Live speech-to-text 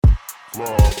Fly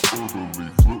orderly,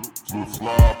 flip, flip,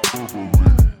 fly orderly.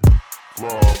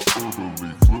 Fly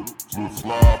orderly, flip, flip,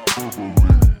 fly orderly.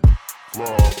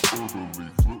 Fly orderly,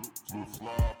 flip, flip,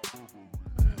 fly orderly.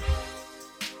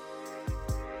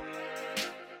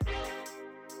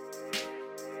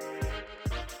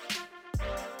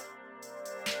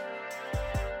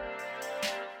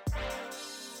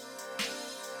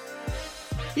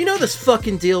 You know this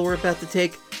fucking deal we're about to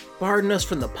take? Barring us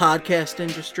from the podcast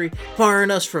industry, barring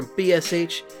us from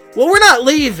BSH. Well, we're not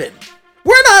leaving.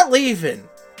 We're not leaving.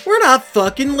 We're not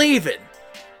fucking leaving.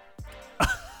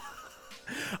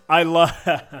 I love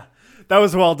that.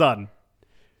 Was well done.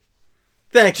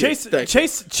 Thank you.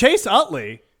 Chase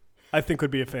Utley, I think,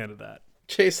 would be a fan of that.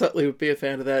 Chase Utley would be a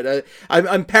fan of that.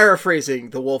 I'm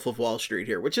paraphrasing The Wolf of Wall Street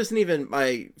here, which isn't even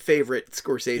my favorite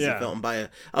Scorsese film by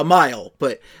a mile,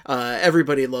 but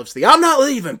everybody loves the "I'm not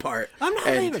leaving" part. I'm not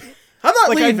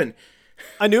leaving.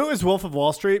 I knew it was Wolf of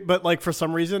Wall Street, but like for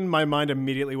some reason, my mind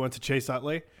immediately went to Chase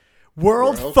Utley.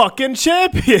 World fucking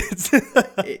champions. He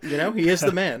is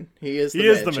the man. He is the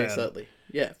man, Chase Utley.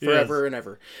 Yeah, forever and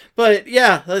ever. But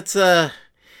yeah, let's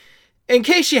in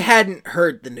case you hadn't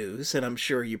heard the news, and I'm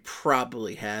sure you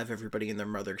probably have, everybody and their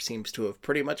mother seems to have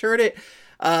pretty much heard it,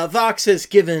 Vox has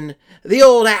given the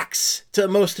old axe to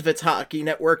most of its hockey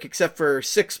network, except for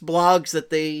 6 blogs that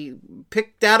they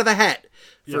picked out of the hat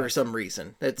for some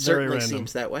reason. It certainly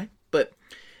seems that way. But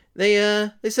they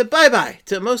said bye-bye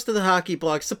to most of the hockey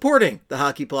blogs, supporting the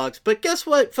hockey blogs. But guess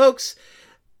what, folks?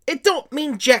 It don't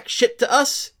mean jack shit to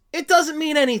us. It doesn't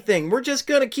mean anything. We're just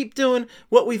going to keep doing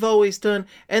what we've always done,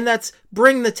 and that's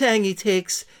bring the tangy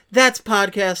takes. That's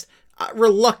podcast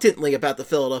reluctantly about the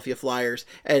Philadelphia Flyers,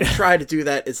 and try to do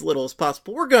that as little as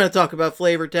possible. We're going to talk about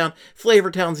Flavortown.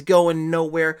 Flavortown's going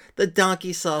nowhere. The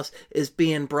donkey sauce is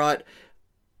being brought.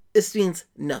 This means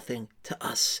nothing to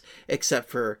us, except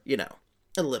for,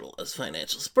 a little as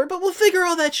financial support, but we'll figure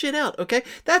all that shit out, okay?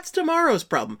 That's tomorrow's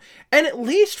problem. And at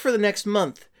least for the next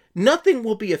month, nothing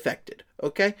will be affected,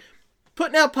 okay?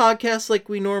 Putting out podcasts like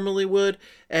we normally would,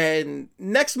 and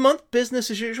next month, business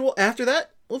as usual. After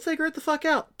that, we'll figure it the fuck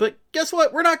out. But guess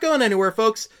what? We're not going anywhere,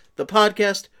 folks. The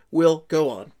podcast will go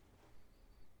on.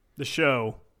 The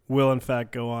show will, in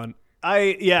fact, go on.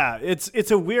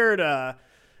 It's a weird,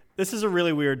 this is a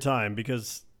really weird time,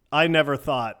 because I never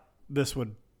thought this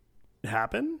would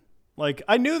happen. Like,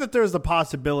 I knew that there was the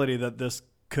possibility that this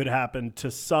could happen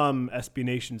to some SB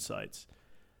Nation sites,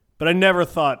 but I never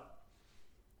thought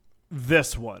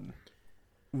this one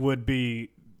would be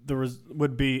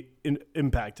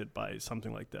impacted by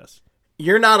something like this.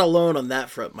 You're not alone on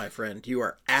that front, my friend. You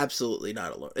are absolutely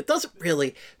not alone. It doesn't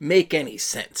really make any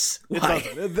sense. Why?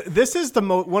 This is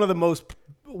one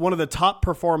of the top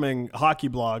performing hockey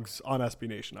blogs on SB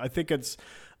Nation. I think it's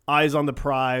Eyes on the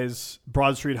Prize,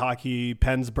 Broad Street Hockey,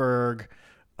 Pennsburg,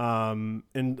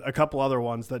 and a couple other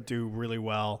ones that do really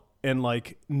well. And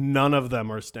like none of them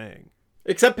are staying.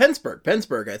 Except Pennsburg.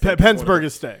 Pennsburg, I think. Pennsburg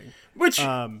is staying. Which,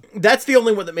 that's the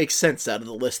only one that makes sense out of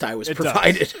the list I was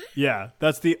provided. Yeah,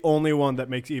 that's the only one that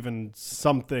makes even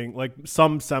something, like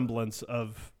some semblance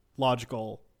of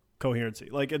logical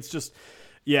coherency. Like, it's just,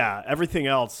 everything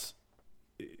else,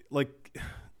 like,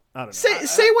 I don't know.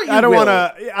 Say what you I don't will.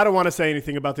 I don't want to say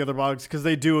anything about the other blogs, because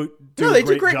they do they a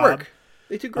do great job. work.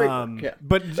 They do great work, yeah.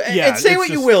 But, and say what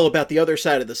you will about the other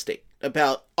side of the state,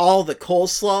 about all the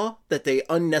coleslaw that they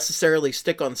unnecessarily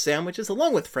stick on sandwiches,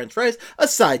 along with french fries, a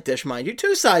side dish, mind you,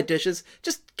 2 side dishes,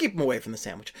 just keep them away from the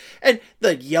sandwich. And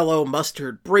the yellow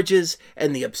mustard bridges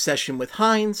and the obsession with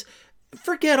Heinz.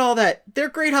 Forget all that. They're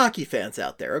great hockey fans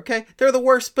out there, okay? They're the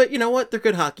worst, but you know what? They're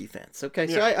good hockey fans, okay?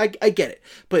 So I get it.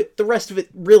 But the rest of it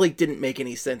really didn't make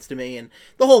any sense to me, and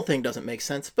the whole thing doesn't make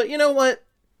sense. But you know what?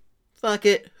 Fuck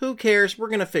it. Who cares? We're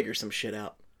going to figure some shit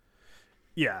out.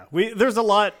 Yeah, there's a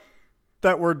lot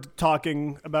that we're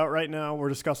talking about right now. We're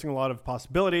discussing a lot of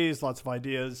possibilities, lots of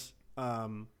ideas.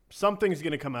 Something's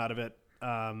going to come out of it.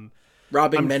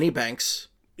 Robbing many banks.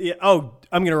 Yeah. Oh,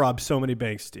 I'm going to rob so many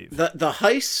banks, Steve. The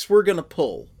heists we're going to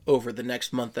pull over the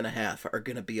next month and a half are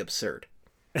going to be absurd.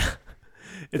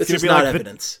 This is not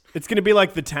evidence. It's going to be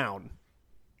like The Town.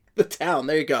 The Town.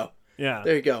 There you go. Yeah.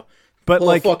 There you go. But pull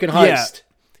like a fucking heist. Yeah,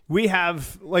 we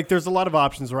have, like, there's a lot of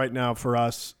options right now for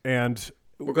us, and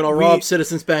we're going to rob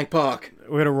Citizens Bank Park.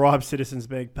 We're going to rob Citizens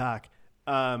Bank Park.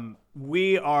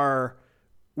 We are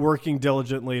working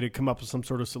diligently to come up with some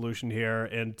sort of solution here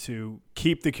and to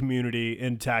keep the community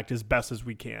intact as best as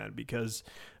we can, because,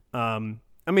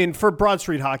 for Broad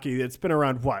Street Hockey, it's been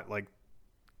around 12,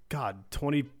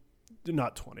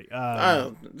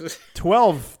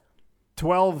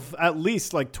 at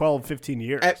least like 12, 15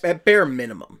 years. At bare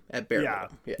minimum.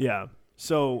 Yeah.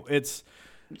 So it's,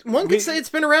 One could say it's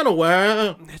been around a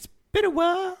while. It's been a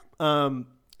while.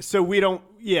 So we don't.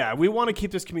 Yeah, we want to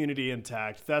keep this community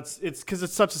intact. It's because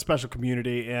it's such a special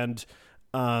community, and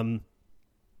I'm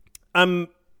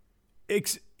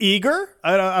eager.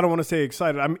 I don't want to say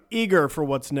excited. I'm eager for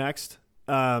what's next.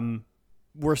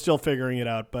 We're still figuring it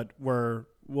out, but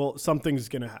something's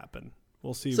gonna happen.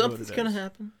 We'll see. Something's gonna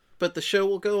happen. But the show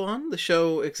will go on. The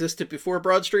show existed before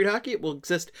Broad Street Hockey. It will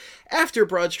exist after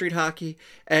Broad Street Hockey.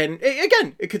 And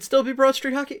again, it could still be Broad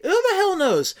Street Hockey. Who the hell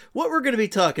knows what we're going to be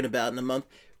talking about in a month?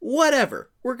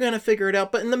 Whatever. We're going to figure it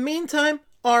out. But in the meantime,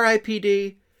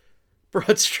 RIPD,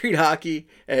 Broad Street Hockey,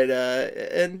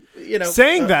 and you know.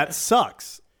 Saying that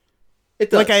sucks. It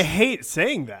does. Like, I hate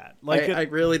saying that. Like, I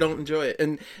really don't enjoy it.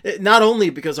 And not only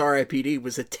because RIPD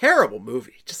was a terrible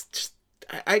movie, just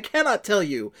I cannot tell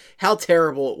you how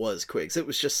terrible it was, Quigs. It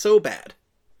was just so bad.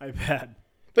 I bet.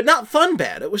 But not fun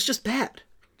bad. It was just bad.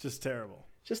 Just terrible.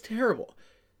 Just terrible.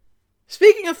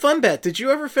 Speaking of fun bad, did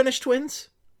you ever finish Twins?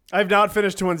 I've not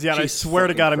finished Twins yet. Jesus I swear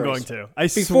to God Christ. I'm going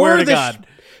to. Swear to God.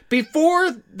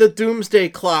 Before the doomsday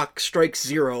clock strikes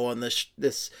zero on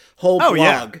this whole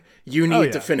blog, you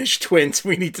need to finish Twins.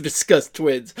 We need to discuss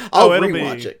Twins. I'll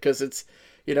rewatch it because it's,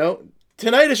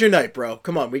 tonight is your night, bro.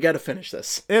 Come on, we got to finish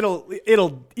this.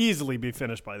 It'll easily be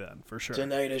finished by then, for sure.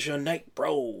 Tonight is your night,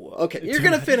 bro. Okay, you're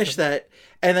going to finish that,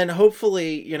 and then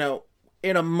hopefully,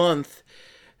 in a month,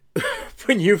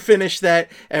 when you finish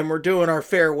that, and we're doing our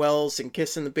farewells and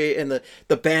kissing and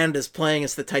the band is playing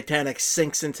as the Titanic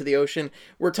sinks into the ocean,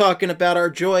 we're talking about our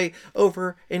joy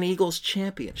over an Eagles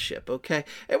championship, okay?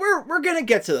 And we're going to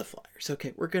get to the Flyers,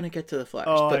 okay? We're going to get to the Flyers.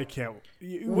 Oh, but I can't.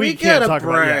 We can't gotta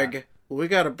brag. We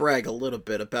got to brag a little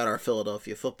bit about our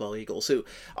Philadelphia football Eagles, who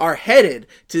are headed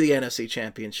to the NFC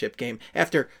Championship game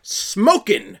after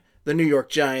smoking the New York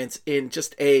Giants in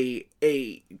just the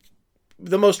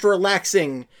most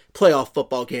relaxing playoff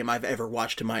football game I've ever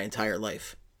watched in my entire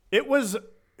life. It was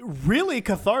really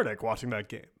cathartic watching that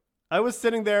game. I was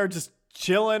sitting there just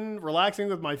chilling, relaxing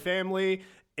with my family,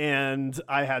 and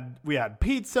we had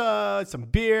pizza, some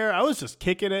beer. I was just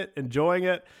kicking it, enjoying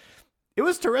it. It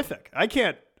was terrific.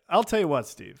 I'll tell you what,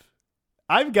 Steve.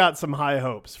 I've got some high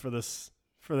hopes for this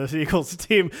Eagles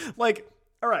team. Like,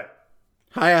 all right.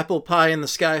 High apple pie in the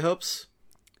sky hopes?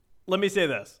 Let me say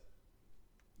this.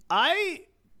 I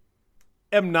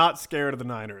am not scared of the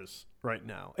Niners right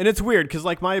now. And it's weird because,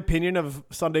 like, my opinion of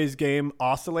Sunday's game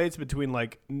oscillates between,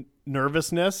 like,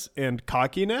 nervousness and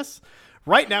cockiness.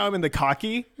 Right now I'm in the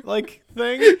cocky, like,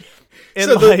 thing. And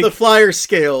so the flyer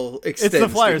scale extends. It's the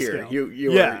flyer to here. scale.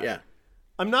 You are.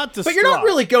 I'm not distraught. But you're not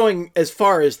really going as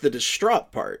far as the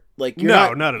distraught part. Like,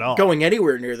 you're not at all going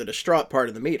anywhere near the distraught part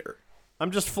of the meter.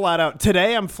 I'm just flat out.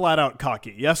 Today I'm flat out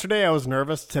cocky. Yesterday I was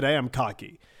nervous. Today I'm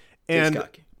cocky. And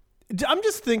cocky. I'm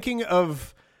just thinking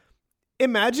of,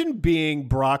 imagine being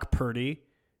Brock Purdy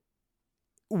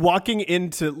walking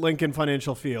into Lincoln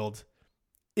Financial Field,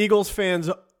 Eagles fans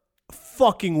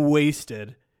fucking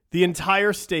wasted, the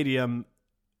entire stadium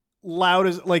loud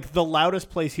as, like, the loudest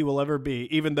place he will ever be,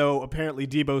 even though apparently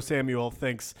Deebo Samuel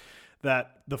thinks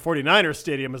that the 49ers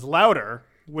stadium is louder,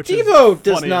 which Deebo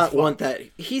does not want that.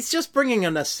 He's just bringing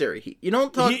unnecessary heat. You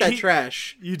don't talk that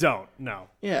trash. You don't, no.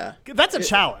 Yeah. That's a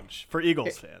challenge for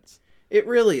Eagles fans. It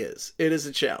really is. It is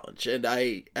a challenge. And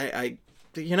I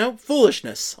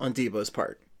foolishness on Deebo's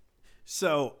part.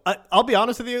 So I'll be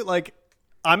honest with you. Like,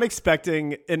 I'm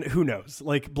expecting, and who knows,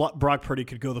 like, Brock Purdy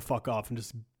could go the fuck off and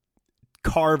just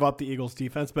carve up the Eagles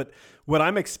defense. But what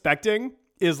I'm expecting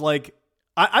is, like,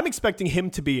 I'm expecting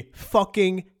him to be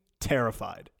fucking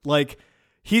terrified. Like,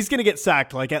 he's going to get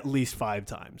sacked like at least 5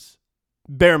 times.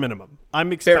 Bare minimum.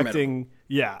 I'm expecting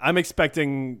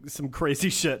some crazy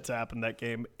shit to happen that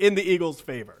game in the Eagles'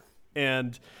 favor.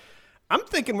 And I'm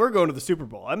thinking we're going to the Super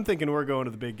Bowl. I'm thinking we're going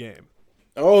to the big game.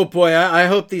 Oh boy, I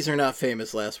hope these are not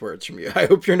famous last words from you. I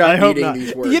hope you're not eating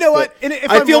these words. You know what? And if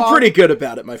I feel pretty good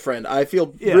about it, my friend. I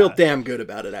feel real damn good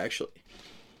about it, actually.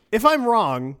 If I'm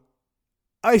wrong,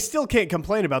 I still can't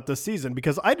complain about this season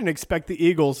because I didn't expect the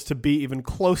Eagles to be even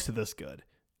close to this good.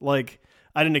 Like,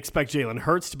 I didn't expect Jalen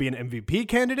Hurts to be an MVP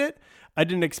candidate. I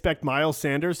didn't expect Miles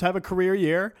Sanders to have a career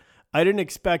year. I didn't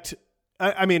expect,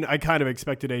 I mean, I kind of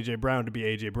expected A.J. Brown to be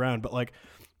A.J. Brown, but, like,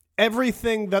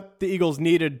 everything that the Eagles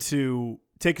needed to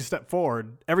take a step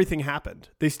forward, everything happened.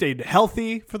 They stayed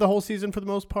healthy for the whole season for the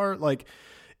most part. Like,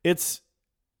 it's,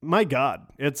 my God,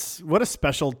 it's what a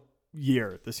special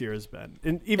year this year has been.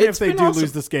 And even if they do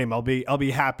lose this game, I'll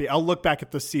be happy. I'll look back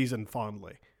at the season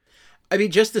fondly. I mean,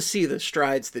 just to see the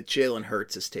strides that Jalen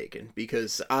Hurts has taken,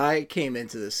 because I came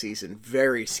into the season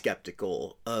very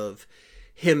skeptical of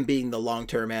him being the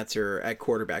long-term answer at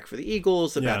quarterback for the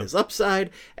Eagles, about his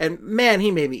upside. And man, he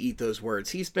made me eat those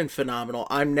words. He's been phenomenal.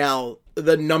 I'm now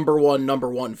the number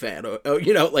one fan.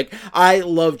 You know, like, I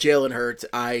love Jalen Hurts.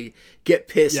 I get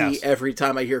pissy every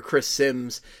time I hear Chris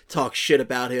Sims talk shit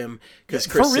about him, because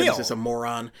Chris Sims is a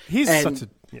moron.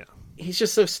 He's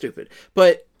just so stupid.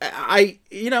 But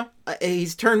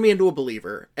he's turned me into a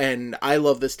believer, and I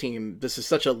love this team. This is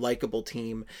such a likable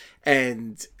team.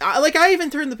 And I even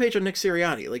turned the page on Nick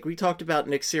Sirianni. Like, we talked about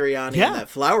Nick Sirianni and that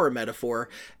flower metaphor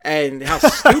and how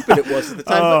stupid it was at the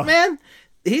time. But man,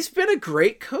 he's been a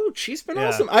great coach. He's been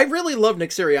awesome. I really love Nick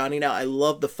Sirianni now. I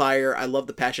love the fire. I love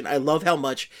the passion. I love how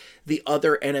much the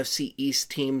other NFC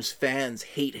East teams' fans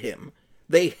hate him.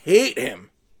 They hate him.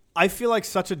 I feel like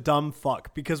such a dumb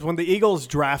fuck, because when the Eagles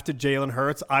drafted Jalen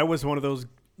Hurts, I was one of those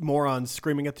morons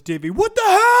screaming at the TV, "What the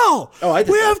hell?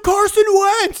 We have Carson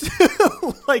Wentz!"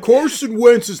 Like, Carson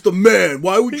Wentz is the man.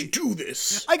 Why would you do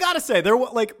this? I gotta say, there were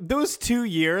like those 2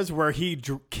 years where he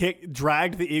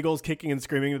dragged the Eagles kicking and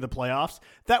screaming to the playoffs.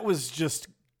 That was just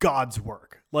God's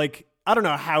work. Like, I don't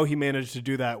know how he managed to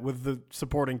do that with the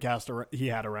supporting cast he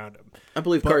had around him. I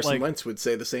believe Carson Wentz would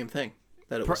say the same thing,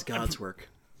 that it was God's work.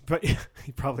 But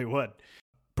he probably would.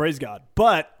 Praise God.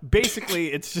 But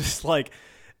basically, it's just like,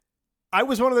 I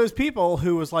was one of those people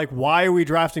who was like, why are we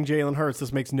drafting Jalen Hurts?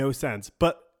 This makes no sense.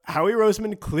 But Howie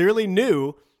Roseman clearly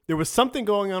knew there was something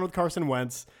going on with Carson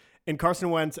Wentz, and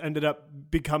Carson Wentz ended up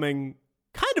becoming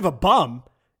kind of a bum.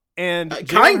 And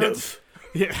Jalen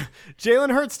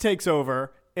Hurts takes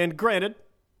over, and granted,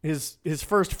 his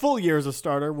first full year as a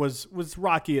starter was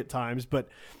rocky at times, but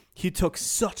he took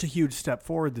such a huge step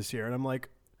forward this year. And I'm like,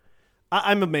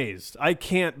 I'm amazed. I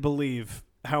can't believe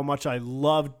how much I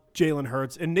loved Jalen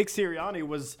Hurts. And Nick Sirianni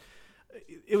was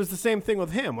the same thing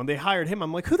with him. When they hired him,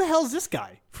 I'm like, who the hell is this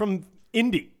guy from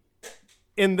Indy?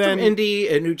 And then from Indy,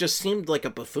 and who just seemed like a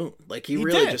buffoon. Like, he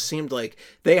really just seemed like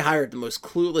they hired the most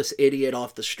clueless idiot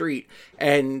off the street.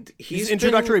 And his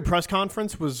introductory press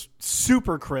conference was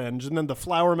super cringe. And then the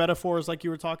flower metaphors, like you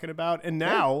were talking about. And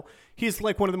now he's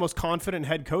like one of the most confident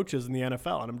head coaches in the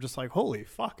NFL. And I'm just like, holy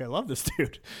fuck, I love this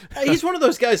dude. He's one of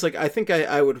those guys, like, I think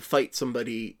I would fight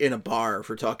somebody in a bar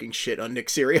for talking shit on Nick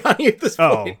Sirianni at this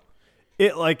point.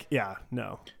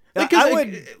 No.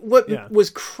 What was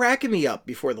cracking me up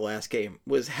before the last game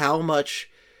was how much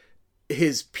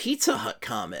his Pizza Hut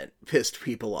comment pissed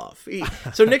people off.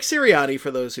 So Nick Sirianni,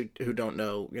 for those who don't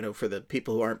know, for the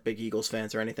people who aren't big Eagles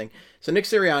fans or anything. So Nick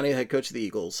Sirianni, head coach of the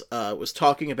Eagles, was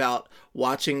talking about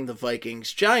watching the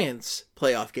Vikings-Giants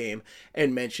playoff game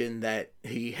and mentioned that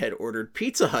he had ordered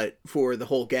Pizza Hut for the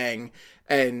whole gang,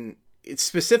 and it's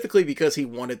specifically because he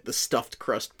wanted the stuffed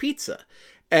crust pizza.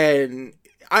 And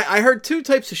I heard two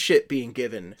types of shit being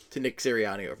given to Nick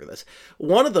Sirianni over this.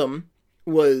 One of them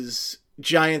was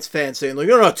Giants fans saying, like,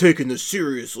 you're not taking this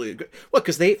seriously. What,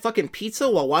 because they ate fucking pizza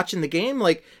while watching the game?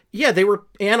 Like, yeah, they were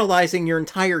analyzing your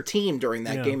entire team during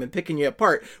that game and picking you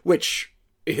apart, which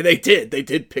they did. They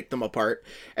did pick them apart.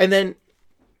 And then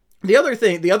the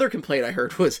other complaint I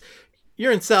heard was,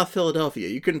 you're in South Philadelphia.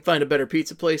 You couldn't find a better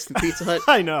pizza place than Pizza Hut.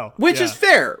 I know. Which is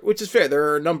fair. There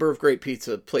are a number of great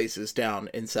pizza places down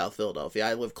in South Philadelphia.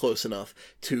 I live close enough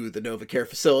to the NovaCare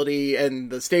facility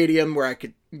and the stadium where I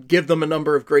could give them a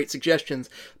number of great suggestions.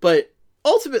 But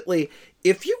ultimately,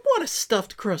 if you want a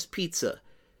stuffed crust pizza,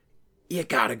 you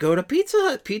gotta go to Pizza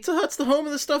Hut. Pizza Hut's the home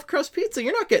of the stuffed crust pizza.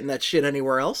 You're not getting that shit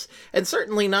anywhere else. And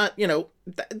certainly not,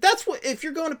 that's what, if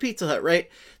you're going to Pizza Hut, right?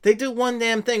 They do one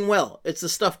damn thing well. It's the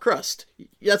stuffed crust.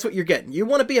 That's what you're getting. You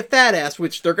want to be a fat ass,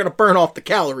 which they're going to burn off the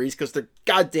calories because they're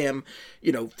goddamn,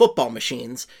 football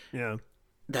machines. Yeah.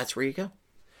 That's where you go.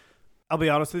 I'll be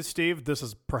honest with you, Steve. This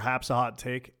is perhaps a hot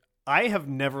take. I have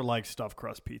never liked stuffed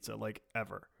crust pizza, like,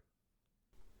 ever.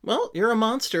 Well, you're a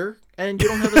monster, and you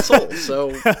don't have a soul,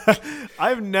 so...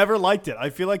 I've never liked it.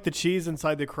 I feel like the cheese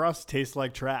inside the crust tastes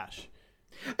like trash.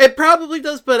 It probably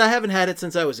does, but I haven't had it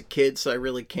since I was a kid, so I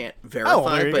really can't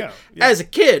verify. But as a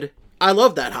kid, I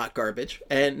love that hot garbage,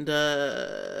 and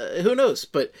who knows?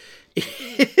 But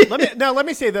let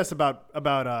me say this about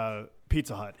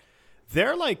Pizza Hut.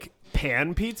 They're like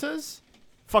pan pizzas,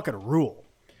 fucking rule.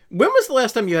 When was the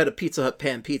last time you had a Pizza Hut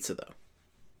pan pizza, though?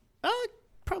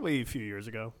 Probably a few years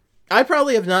ago. I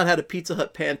probably have not had a Pizza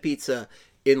Hut pan pizza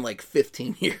in like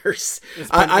 15 years.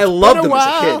 I loved them as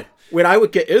a kid. When I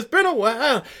would it's been a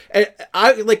while. And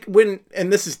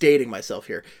and this is dating myself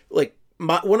here. Like,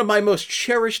 one of my most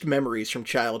cherished memories from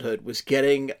childhood was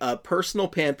getting a personal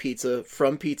pan pizza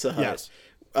from Pizza Hut.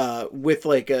 Yes. With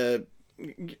like a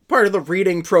part of the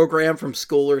reading program from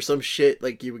school or some shit.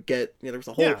 Like, you would get, there was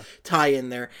a whole tie in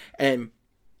there. And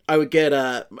I would get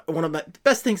one of the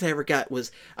best things I ever got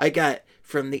was I got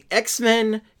from the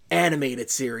X-Men animated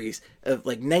series of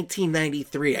like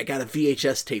 1993. I got a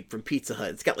VHS tape from Pizza Hut.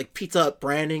 It's got like Pizza Hut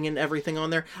branding and everything on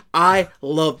there. I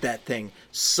love that thing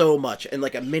so much. And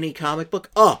like a mini comic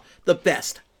book. Oh, the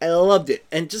best. I loved it.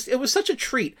 And just, it was such a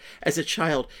treat as a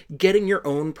child getting your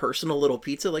own personal little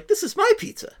pizza. Like, this is my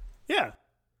pizza. Yeah.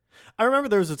 I remember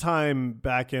there was a time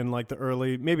back in like the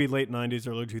early, maybe late 90s,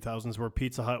 early 2000s where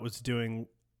Pizza Hut was doing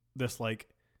this like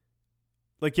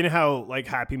you know how like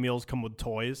Happy Meals come with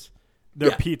toys? Their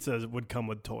pizzas would come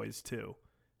with toys too.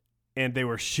 And they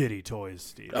were shitty toys,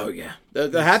 Steve. Oh, yeah.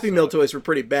 The Happy Meal toys were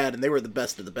pretty bad, and they were the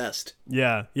best of the best.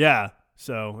 Yeah, yeah.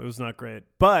 So it was not great.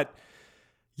 But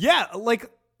yeah, like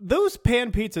those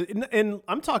pan pizzas, and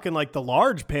I'm talking like the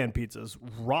large pan pizzas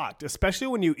rocked, especially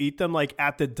when you eat them like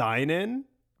at the dine-in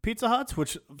Pizza Huts,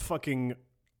 which fucking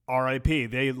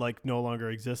RIP, they like no longer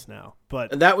exist now.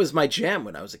 But and that was my jam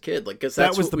when I was a kid, like, because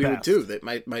that's what we would do. That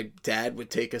my dad would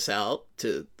take us out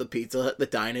to the Pizza Hut, the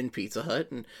dine-in Pizza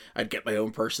Hut, and I'd get my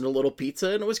own personal little pizza,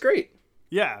 and it was great.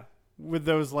 Yeah, with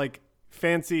those like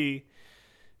fancy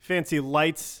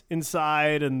lights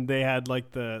inside, and they had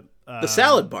like the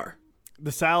salad bar.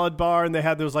 The salad bar, and they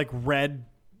had those like red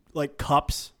like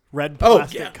cups, red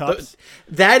plastic cups.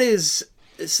 That is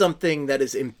something that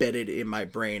is embedded in my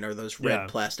brain, are those red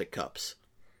plastic cups.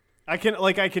 I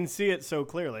can see it so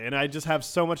clearly, and I just have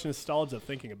so much nostalgia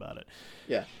thinking about it.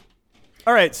 Yeah.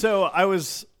 All right, so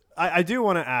I do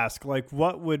want to ask, like,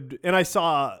 what would, and I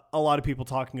saw a lot of people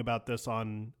talking about this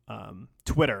on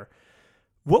Twitter.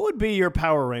 What would be your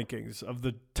power rankings of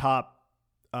the top,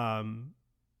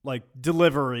 like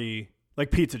delivery,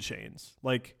 like pizza chains?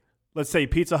 Like, let's say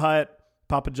Pizza Hut,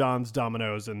 Papa John's,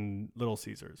 Domino's, and Little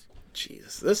Caesars.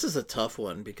 Jesus, this is a tough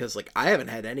one because like I haven't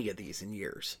had any of these in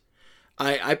years.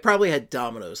 I probably had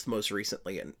Domino's most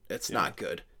recently, and it's not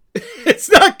good. It's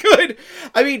not good.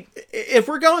 I mean, if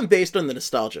we're going based on the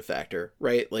nostalgia factor,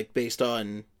 right? Like based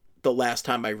on the last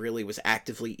time I really was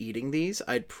actively eating these,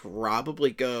 I'd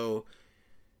probably go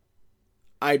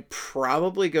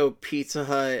Pizza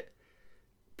Hut,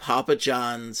 Papa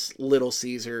John's, Little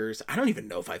Caesars. I don't even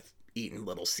know if I've eaten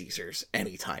Little Caesars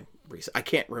anytime recent. I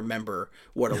can't remember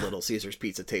what a Little Caesars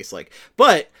pizza tastes like,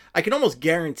 but I can almost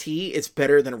guarantee it's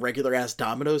better than a regular ass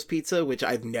Domino's pizza, which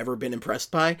I've never been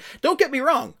impressed by. Don't get me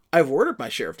wrong, I've ordered my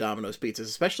share of Domino's pizzas,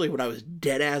 especially when I was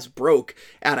dead ass broke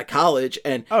out of college,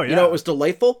 and you know it was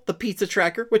delightful? The pizza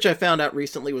tracker, which I found out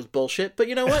recently was bullshit, but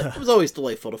you know what? It was always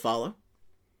delightful to follow.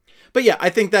 But yeah, I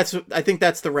think that's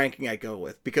the ranking I go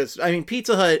with, because I mean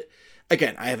Pizza Hut,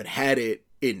 again, I haven't had it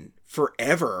in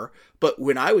forever, but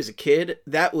when I was a kid,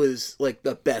 that was like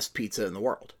the best pizza in the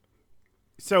world.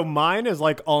 So mine is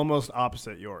like almost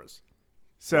opposite yours.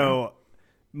 So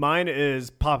mine is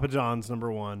Papa John's number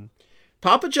one.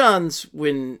 Papa John's,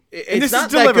 when it's not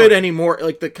that good anymore,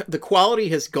 like the quality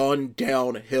has gone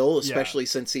downhill, especially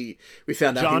since we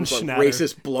found out he was like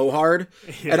racist blowhard.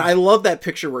 Yeah. And I love that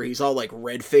picture where he's all like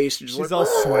red faced, he's like, all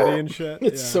sweaty and shit.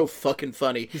 It's so fucking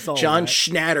funny. John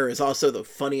Schnatter is also the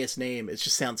funniest name. It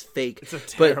just sounds fake. It's a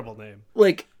terrible name.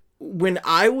 Like when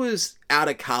I was out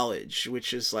of college,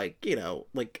 which is like, you know,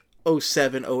 like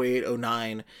 07, 08,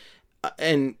 09,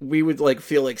 and we would like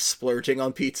feel like splurging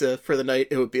on pizza for the night,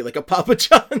 it would be like a Papa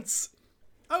John's.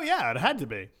 Oh yeah, it had to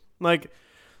be. Like,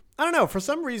 I don't know, for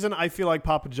some reason I feel like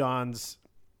Papa John's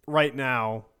right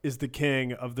now is the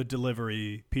king of the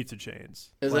delivery pizza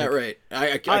chains. Is that right?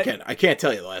 I can't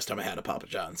tell you the last time I had a Papa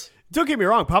John's. Don't get me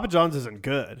wrong, Papa John's isn't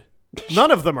good.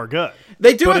 None of them are good.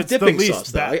 They do have dipping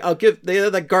sauce though. They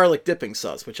have that garlic dipping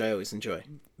sauce, which I always enjoy.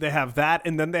 They have that,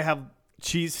 and then they have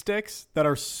cheese sticks that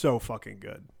are so fucking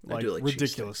good. Like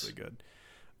ridiculously good.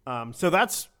 So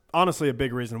that's honestly a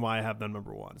big reason why I have them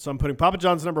number one. So I'm putting Papa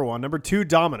John's number one. Number two,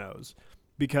 Domino's,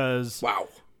 because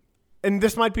and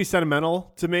this might be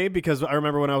sentimental to me because I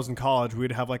remember when I was in college,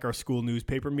 we'd have like our school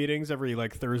newspaper meetings every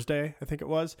like Thursday, I think it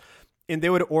was, and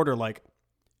they would order like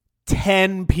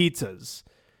 10 pizzas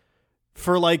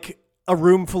for like a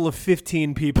room full of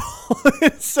 15 people.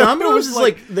 So Domino's is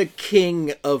like the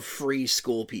king of free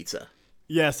school pizza.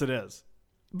 Yes, it is.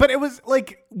 But it was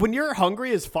like when you're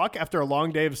hungry as fuck after a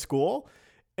long day of school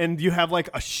and you have like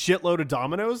a shitload of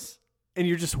Domino's and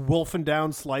you're just wolfing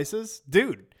down slices,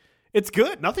 dude, it's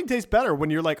good. Nothing tastes better when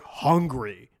you're like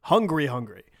hungry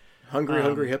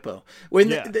hippo.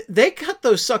 When they cut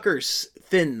those suckers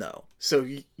thin though, so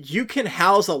you can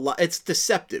house a lot. It's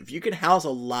deceptive. You can house a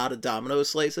lot of Domino's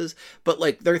slices, but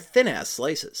like they're thin ass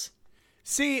slices.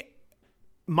 See,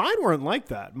 mine weren't like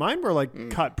that. Mine were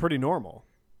like cut pretty normal.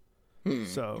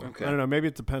 So I don't know. Maybe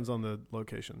it depends on the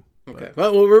location. Okay.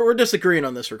 Well, we're disagreeing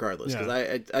on this regardless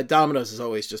because I Domino's has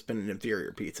always just been an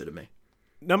inferior pizza to me.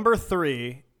 Number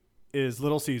three is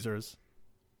Little Caesars.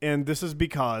 And this is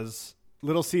because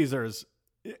Little Caesars,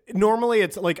 normally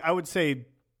it's like, I would say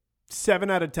 7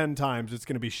 out of 10 times it's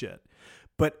going to be shit.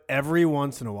 But every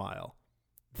once in a while,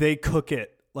 they cook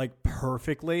it like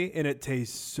perfectly and it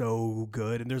tastes so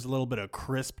good. And there's a little bit of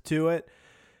crisp to it.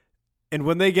 And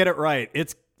when they get it right,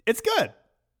 it's good.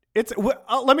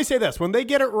 Let me say this. When they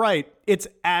get it right,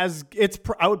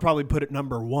 I would probably put it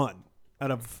number 1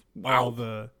 out of all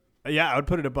the, I would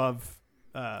put it above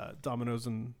Domino's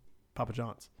and Papa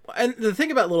John's. And the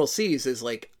thing about Little C's is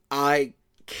like, I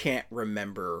can't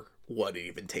remember what it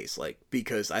even tastes like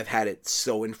because I've had it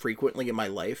so infrequently in my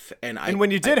life. And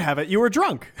when you did have it, you were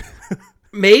drunk.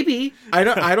 Maybe. I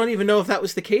don't even know if that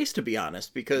was the case, to be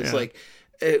honest, because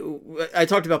I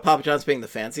talked about Papa John's being the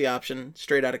fancy option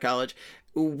straight out of college.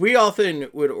 We often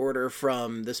would order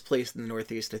from this place in the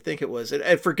Northeast. I think it was,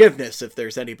 and forgiveness if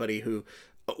there's anybody who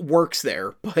works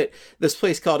there, but this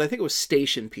place called, I think it was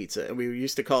Station Pizza, and we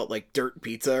used to call it like dirt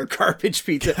pizza or garbage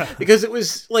pizza because it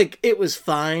was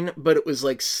fine, but it was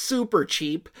like super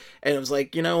cheap. And it was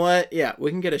like, you know what? Yeah,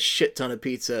 we can get a shit ton of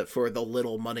pizza for the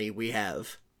little money we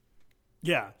have.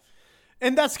 Yeah.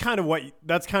 And that's kind of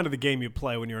the game you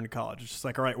play when you're in college. It's just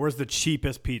like, all right, where's the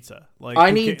cheapest pizza? Like,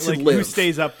 I need to live. Who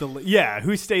stays up the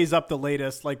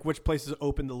latest? Like, which places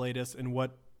open the latest, and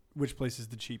which place is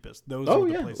the cheapest? Those are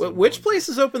the places. Which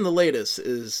places open the latest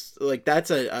is like,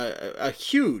 that's a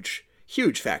huge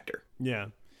factor. Yeah,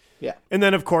 yeah. And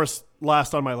then of course,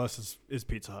 last on my list is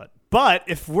Pizza Hut. But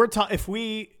if we're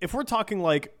talking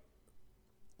like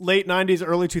late '90s,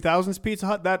 early 2000s Pizza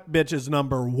Hut, that bitch is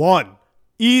number 1.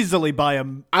 Easily by a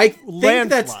I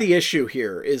think that's the issue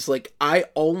here is like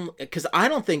because I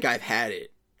don't think I've had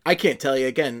it. I can't tell you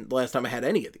again the last time I had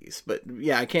any of these, but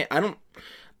yeah,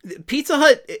 Pizza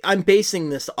Hut, I'm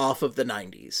basing this off of the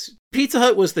 90s. Pizza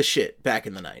Hut was the shit back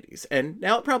in the 90s, and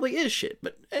now it probably is shit,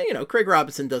 but Craig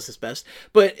Robinson does his best,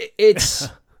 but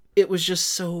it was just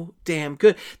so damn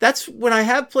good. That's when I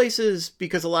have places,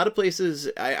 because a lot of places,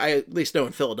 I at least know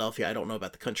in Philadelphia, I don't know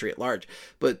about the country at large,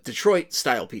 but Detroit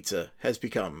style pizza has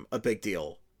become a big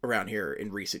deal around here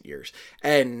in recent years.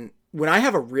 And when I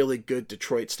have a really good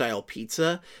Detroit style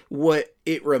pizza, what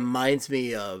it reminds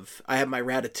me of, I have my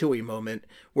Ratatouille moment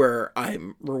where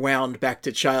I'm rewound back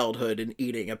to childhood and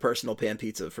eating a personal pan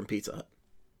pizza from Pizza Hut.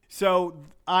 So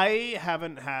I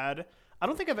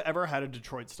don't think I've ever had a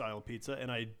Detroit-style pizza,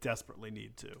 and I desperately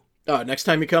need to. Oh, next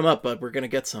time you come up, bud, we're going to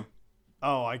get some.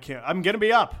 Oh, I can't. I'm going to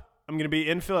be up. I'm going to be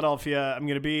in Philadelphia. I'm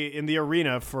going to be in the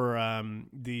arena for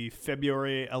the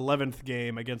February 11th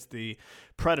game against the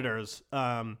Predators.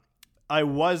 I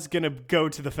was going to go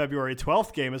to the February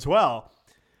 12th game as well,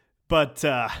 but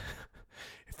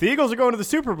if the Eagles are going to the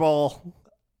Super Bowl...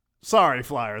 Sorry,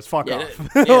 Flyers. Fuck off.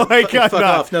 Fuck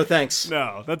off. No thanks.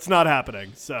 No, that's not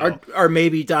happening. So our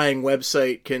maybe dying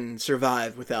website can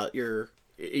survive without your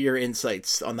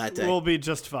insights on that day. We'll be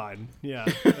just fine. Yeah,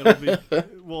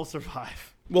 we'll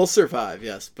survive. We'll survive,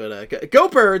 yes. But go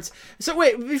Birds. So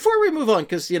wait, before we move on,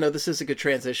 because this is a good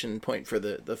transition point for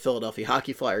the Philadelphia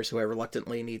Hockey Flyers, who I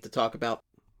reluctantly need to talk about.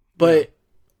 But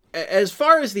as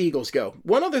far as the Eagles go,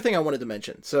 one other thing I wanted to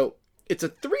mention. So it's a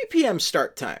 3 p.m.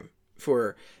 start time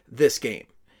for this game.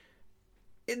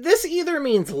 This either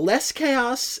means less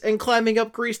chaos and climbing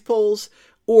up greased poles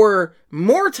or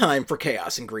more time for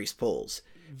chaos and greased poles.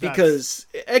 Because,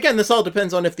 again, this all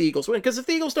depends on if the Eagles win. Because if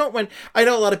the Eagles don't win, I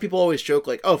know a lot of people always joke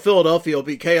like, oh, Philadelphia will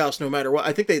be chaos no matter what.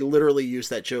 I think they literally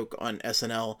used that joke on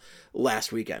SNL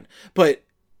last weekend. But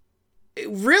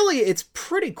really, it's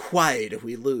pretty quiet if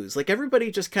we lose. Like,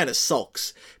 everybody just kind of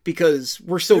sulks because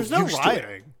we're so used to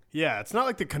it. Yeah, it's not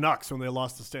like the Canucks when they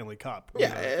lost the Stanley Cup.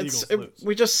 Yeah,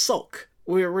 we just sulk.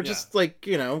 We're just like,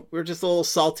 we're just a little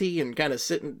salty and kind of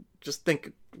sit and just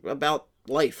think about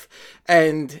life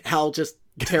and how just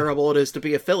terrible it is to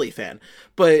be a Philly fan.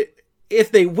 But if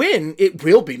they win, it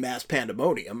will be mass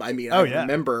pandemonium. I mean, I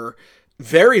remember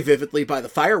very vividly by the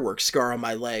fireworks scar on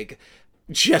my leg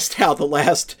just how the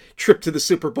last trip to the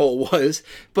Super Bowl was.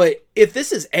 But if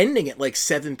this is ending at like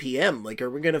 7 p.m., like, are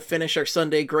we going to finish our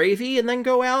Sunday gravy and then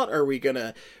go out? Are we going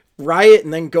to riot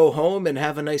and then go home and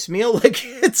have a nice meal? Like,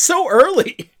 it's so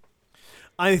early.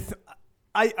 All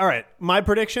right. My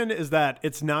prediction is that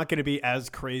it's not going to be as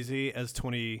crazy as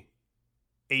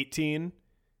 2018,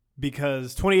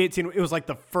 because 2018, it was like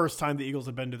the first time the Eagles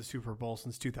had been to the Super Bowl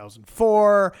since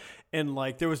 2004. And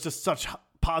like, there was just such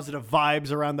positive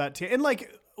vibes around that team. And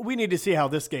like, we need to see how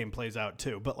this game plays out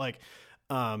too. But like,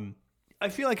 I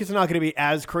feel like it's not going to be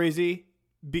as crazy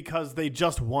because they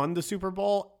just won the Super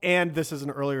Bowl and this is an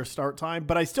earlier start time,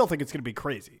 but I still think it's going to be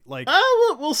crazy. Like,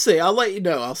 we'll see. I'll let you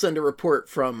know. I'll send a report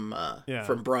from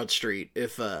Broad Street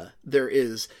if there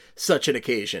is such an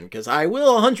occasion, because I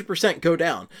will 100% go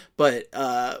down. But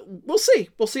we'll see.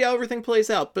 We'll see how everything plays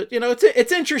out. But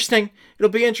it's interesting. It'll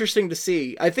be interesting to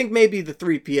see. I think maybe the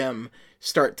 3 p.m.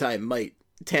 start time might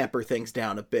tamper things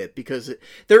down a bit, because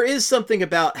there is something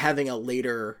about having a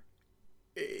later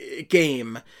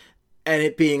game and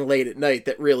it being late at night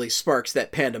that really sparks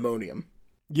that pandemonium.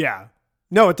 Yeah.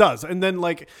 No, it does. And then,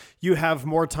 like, you have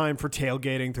more time for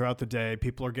tailgating throughout the day.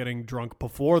 People are getting drunk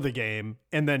before the game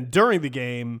and then during the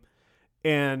game.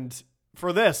 And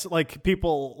for this, like,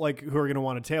 people like who are going to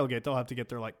want to tailgate, they'll have to get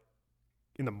there like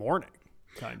in the morning,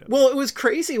 kind of. Well, it was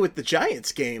crazy with the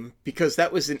Giants game because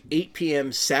that was an 8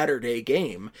 p.m. Saturday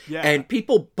game. Yeah. And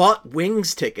people bought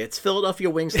Wings tickets,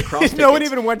 Philadelphia Wings lacrosse tickets. No one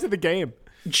even went to the game.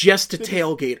 Just to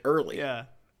tailgate early. Yeah.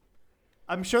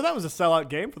 I'm sure that was a sellout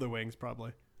game for the Wings,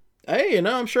 probably. Hey,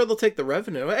 I'm sure they'll take the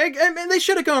revenue. I mean, they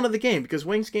should have gone to the game because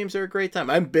Wings games are a great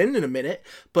time. I haven't been in a minute,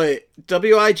 but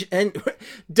WINGS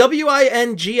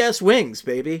Wings,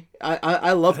 baby.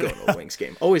 I love going to a Wings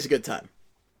game. Always a good time.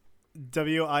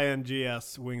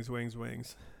 WINGS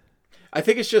Wings. I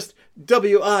think it's just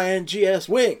WINGS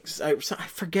Wings. I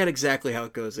forget exactly how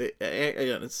it goes.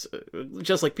 It's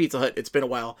just like Pizza Hut. It's been a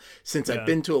while since I've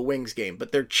been to a Wings game,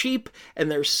 but they're cheap and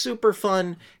they're super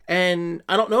fun. And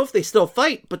I don't know if they still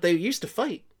fight, but they used to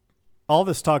fight. All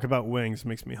this talk about wings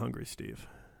makes me hungry, Steve.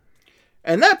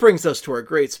 And that brings us to our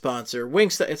great sponsor,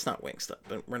 Wingstop. It's not Wingstop,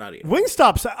 but we're not eating.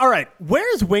 Wingstop's all right.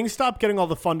 Where's Wingstop getting all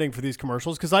the funding for these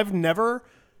commercials? Because I've never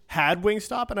had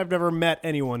Wingstop, and I've never met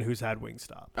anyone who's had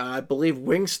Wingstop. I believe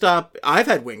Wingstop. I've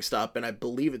had Wingstop, and I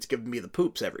believe it's given me the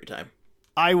poops every time.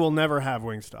 I will never have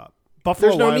Wingstop. Buffalo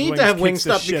There's no Wild need Wings to have kicks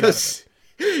the Wingstop shit because.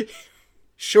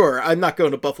 Sure, I'm not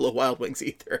going to Buffalo Wild Wings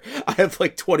either. I have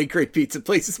like 20 great pizza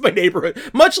places in my neighborhood.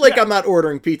 Much like I'm not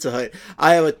ordering Pizza Hut,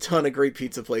 I have a ton of great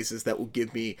pizza places that will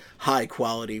give me high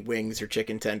quality wings or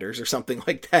chicken tenders or something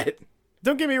like that.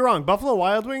 Don't get me wrong, Buffalo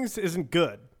Wild Wings isn't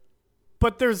good.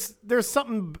 But there's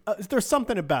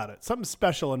something about it, something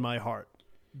special in my heart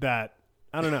that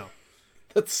I don't know.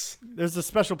 There's a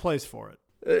special place for it.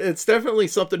 It's definitely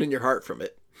something in your heart from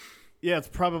it. Yeah, it's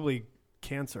probably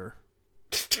cancer.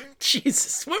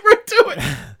 Jesus, what we're doing?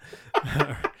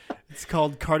 It's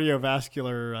called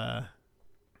cardiovascular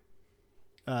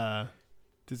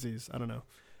disease. I don't know,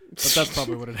 but that's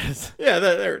probably what it is. Yeah,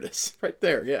 there it is, right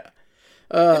there. Yeah.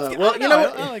 I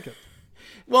like it.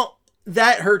 Well.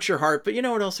 That hurts your heart, but you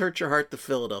know what else hurts your heart? The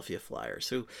Philadelphia Flyers,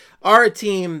 who are a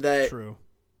team that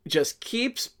just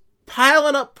keeps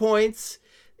piling up points.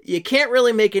 You can't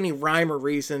really make any rhyme or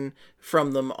reason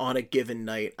from them on a given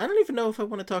night. I don't even know if I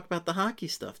want to talk about the hockey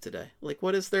stuff today. Like,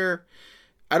 what is their...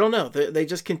 I don't know. They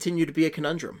just continue to be a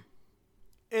conundrum.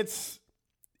 It's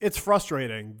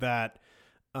frustrating that,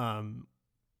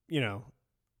 it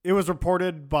was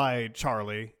reported by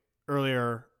Charlie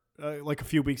earlier, like a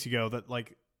few weeks ago, that,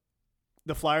 like,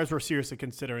 the Flyers were seriously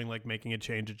considering like making a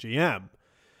change at GM.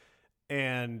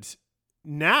 And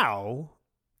now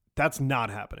that's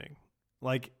not happening.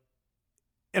 Like,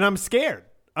 and I'm scared.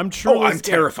 I'm truly I'm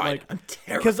terrified. Like, I'm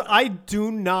terrified. Because I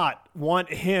do not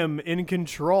want him in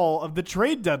control of the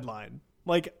trade deadline.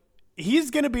 Like, he's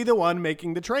going to be the one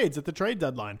making the trades at the trade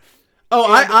deadline. Oh,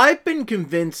 I've been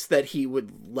convinced that he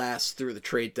would last through the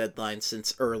trade deadline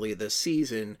since early this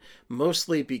season,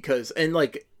 mostly because, and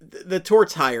like, the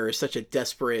Torts hire is such a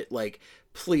desperate, like,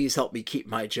 please help me keep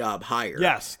my job hire.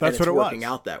 Yes, that's what it was. It's working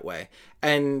out that way.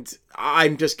 And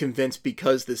I'm just convinced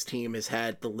because this team has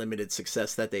had the limited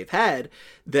success that they've had,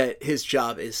 that his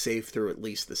job is safe through at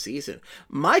least the season.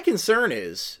 My concern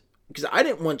is, because I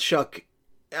didn't want Chuck,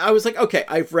 I was like, okay,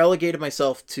 I've relegated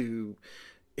myself to...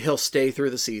 he'll stay through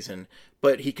the season,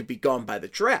 but he could be gone by the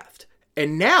draft.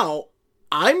 And now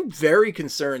I'm very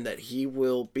concerned that he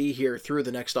will be here through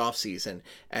the next offseason,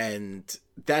 and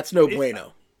that's no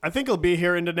bueno. I think he'll be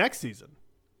here into next season.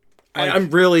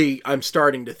 I'm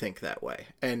starting to think that way,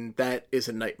 and that is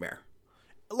a nightmare.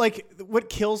 Like, what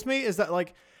kills me is that,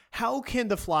 like, how can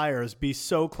the Flyers be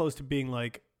so close to being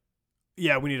like,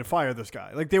 yeah, we need to fire this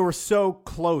guy? Like, they were so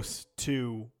close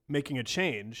to making a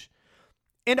change.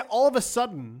 And all of a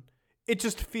sudden, it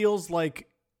just feels like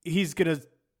he's going to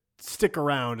stick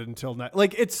around until next.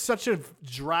 Like, it's such a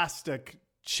drastic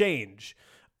change.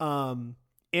 And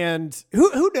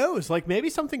who knows? Like,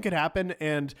 maybe something could happen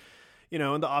and, in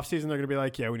the offseason, they're going to be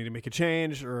like, yeah, we need to make a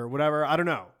change or whatever. I don't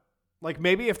know. Like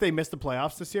maybe if they miss the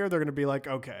playoffs this year, they're going to be like,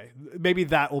 okay, maybe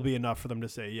that will be enough for them to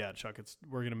say, yeah, Chuck,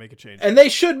 we're going to make a change. And they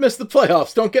should miss the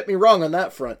playoffs. Don't get me wrong on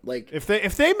that front. Like if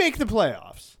they make the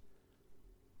playoffs,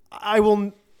 I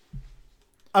will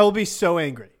be so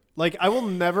angry. Like I will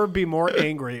never be more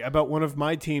angry about one of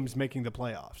my teams making the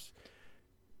playoffs.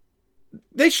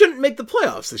 They shouldn't make the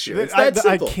playoffs this year. It's that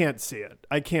simple. I can't see it.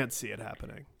 I can't see it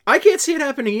happening. I can't see it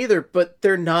happening either, but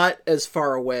they're not as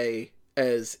far away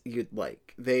as you'd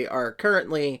like. They are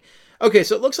currently... Okay,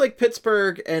 so it looks like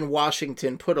Pittsburgh and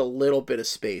Washington put a little bit of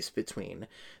space between.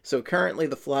 So currently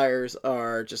the Flyers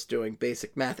are just doing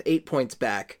basic math, 8 points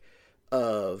back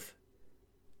of...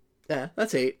 Yeah,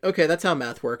 that's 8. Okay, that's how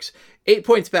math works. 8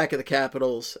 points back of the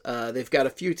Capitals. They've got a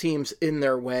few teams in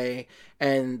their way.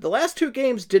 And the last 2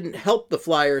 games didn't help the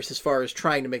Flyers as far as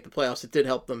trying to make the playoffs. It did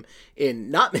help them in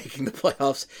not making the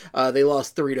playoffs. They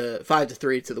lost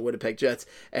 5-3 to the Winnipeg Jets,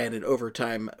 and in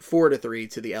overtime 4-3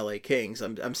 to the LA Kings.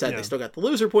 I'm sad they still got the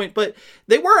loser point, but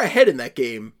they were ahead in that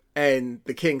game, and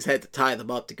the Kings had to tie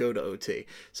them up to go to OT.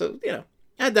 So,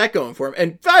 had that going for them.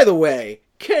 And by the way,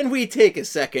 can we take a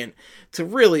second to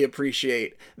really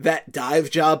appreciate that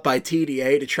dive job by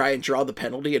TDA to try and draw the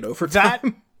penalty in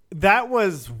overtime? That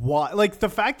was why, like the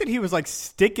fact that he was like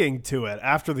sticking to it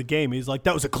after the game. He's like,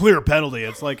 that was a clear penalty.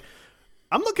 It's like,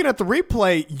 I'm looking at the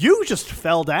replay. You just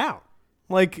fell down.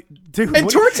 Like, dude. And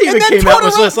Tortorella came out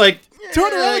was just like,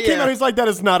 Tortorella came out. He's like, that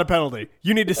is not a penalty.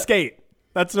 You need to skate.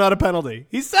 That's not a penalty.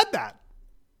 He said that.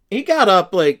 He got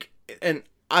up and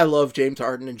I love James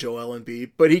Harden and Joel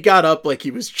Embiid, but he got up like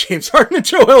he was James Harden and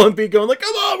Joel Embiid going like,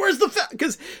 come on, where's the foul?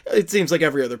 Because it seems like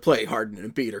every other play, Harden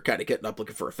and Embiid are kind of getting up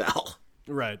looking for a foul.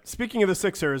 Right. Speaking of the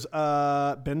Sixers,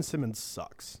 Ben Simmons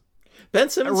sucks. Ben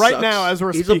Simmons right sucks. Now, as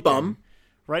we're He's speaking, a bum.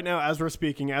 Right now, as we're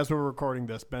speaking, as we're recording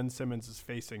this, Ben Simmons is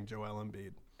facing Joel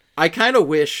Embiid. I kind of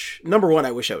wish, number one,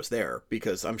 I wish I was there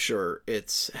because I'm sure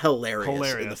it's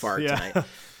hilarious. In the far tonight.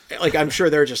 Like, I'm sure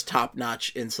they're just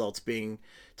top-notch insults being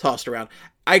tossed around.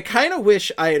 I kind of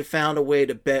wish I had found a way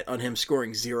to bet on him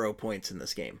scoring 0 points in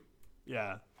this game.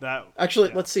 Yeah.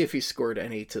 Let's see if he scored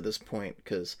any to this point,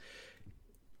 because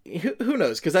who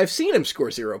knows? Because I've seen him score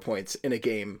 0 points in a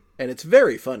game, and it's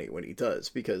very funny when he does,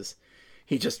 because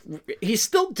he's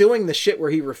still doing the shit where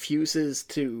he refuses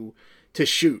to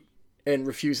shoot and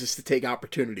refuses to take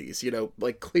opportunities,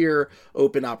 like clear,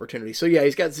 open opportunities. So yeah,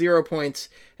 he's got 0 points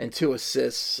and 2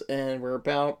 assists, and we're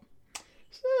a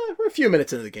few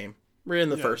minutes into the game. We're in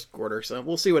the first quarter, so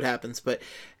we'll see what happens. But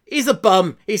he's a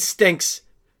bum. He stinks.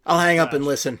 I'll hang up and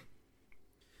listen.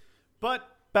 But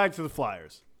back to the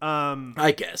Flyers.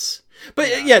 I guess.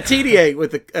 But yeah, TDA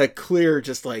with a clear,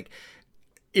 just like,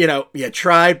 you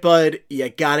tried, bud. You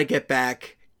got to get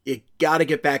back. You got to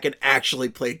get back and actually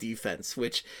play defense,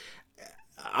 which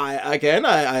I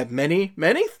have many,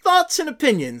 many thoughts and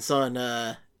opinions on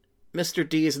Mr.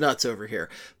 D's nuts over here.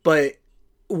 But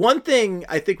one thing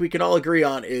I think we can all agree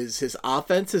on is his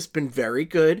offense has been very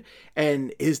good,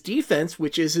 and his defense,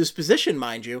 which is his position,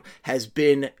 mind you, has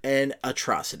been an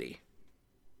atrocity.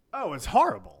 Oh, it's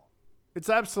horrible. It's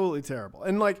absolutely terrible.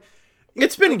 And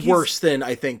it's been worse than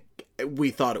I think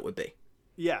we thought it would be.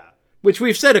 Yeah. Which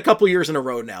we've said a couple years in a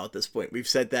row now at this point. We've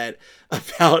said that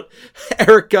about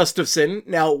Eric Gustafson.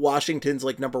 Now Washington's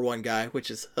number one guy, which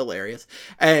is hilarious.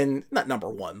 And not number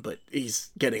one, but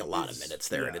he's getting a lot of minutes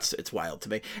there, and it's wild to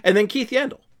me. And then Keith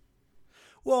Yandle.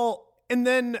 Well, and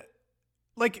then,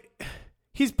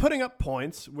 he's putting up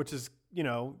points, which is,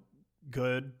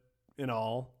 good and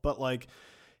all. But,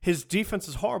 his defense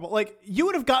is horrible. You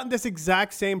would have gotten this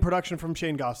exact same production from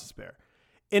Shane Gostisbehere.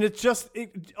 And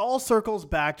it all circles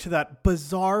back to that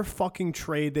bizarre fucking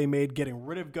trade they made, getting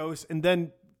rid of Ghost and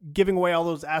then giving away all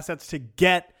those assets to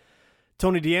get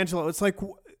Tony DeAngelo. It's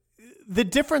the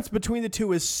difference between the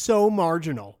two is so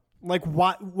marginal.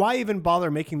 Why even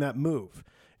bother making that move?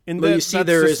 And you see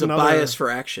there is a bias for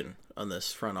action on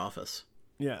this front office.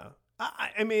 Yeah.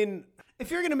 I mean, if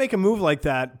you're going to make a move like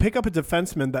that, pick up a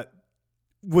defenseman that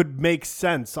would make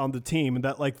sense on the team, and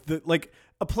that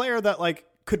a player that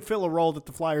could fill a role that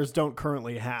the Flyers don't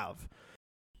currently have.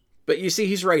 But you see,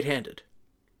 he's right-handed.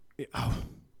 Oh,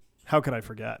 how could I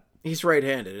forget? He's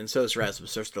right-handed, and so is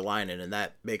Rasmus Österleinen, and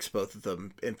that makes both of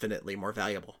them infinitely more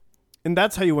valuable. And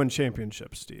that's how you win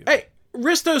championships, Steve. Hey,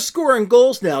 Risto's scoring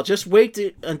goals now. Just wait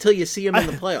until you see him in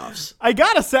the playoffs. I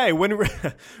gotta say, when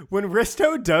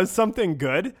Risto does something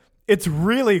good, it's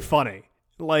really funny.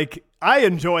 I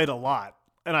enjoy it a lot,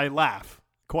 and I laugh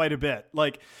quite a bit.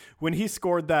 When he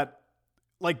scored that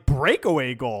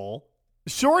breakaway goal,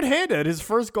 shorthanded, his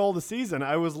first goal of the season,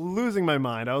 I was losing my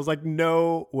mind. I was like,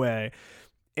 no way.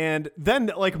 And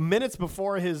then minutes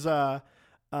before his first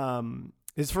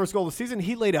goal of the season,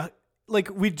 he laid like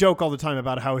we joke all the time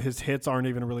about how his hits aren't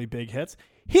even really big hits.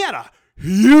 He had a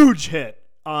huge hit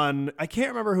on, I can't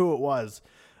remember who it was.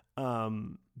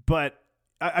 But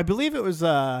I believe it was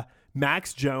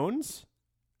Max Jones,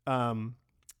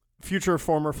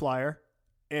 former Flyer,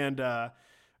 and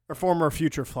or former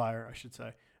future Flyer, I should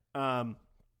say.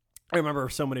 I remember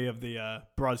so many of the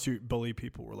Broad Street Bully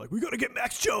people were like, "We got to get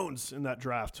Max Jones in that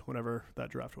draft," whenever that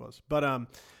draft was. But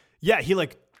yeah, he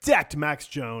like decked Max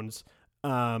Jones,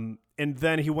 and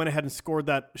then he went ahead and scored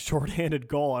that shorthanded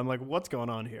goal. I'm like, "What's going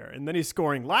on here?" And then he's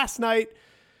scoring last night,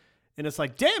 and it's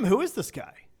like, "Damn, who is this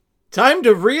guy?" Time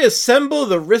to reassemble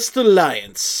the Wrist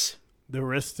Alliance. The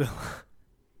Wrist.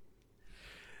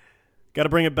 Got to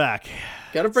bring it back.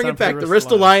 Got to bring it back. The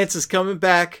Wrist Alliance is coming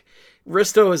back.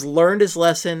 Risto has learned his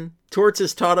lesson. Torts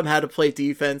has taught him how to play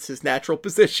defense, his natural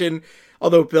position,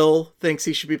 although Bill thinks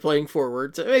he should be playing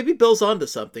forward. So maybe Bill's onto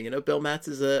something. You know, Bill Matz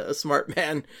is a smart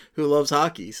man who loves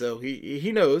hockey, so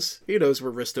he knows where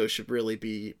Risto should really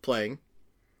be playing.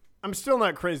 I'm still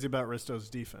not crazy about Risto's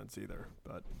defense either,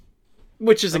 but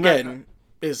which is again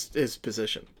his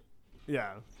position.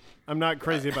 Yeah, I'm not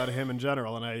crazy about him in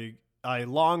general, and I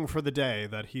long for the day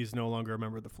that he's no longer a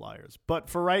member of the Flyers. But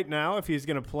for right now, if he's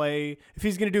going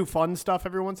to do fun stuff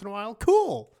every once in a while,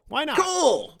 cool. Why not?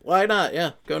 Cool. Why not?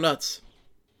 Yeah, go nuts.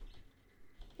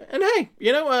 And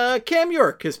hey, Cam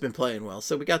York has been playing well,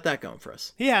 so we got that going for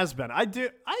us. He has been. I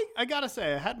got to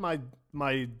say, I had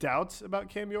my doubts about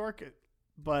Cam York,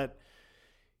 but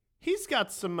he's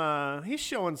got he's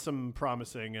showing some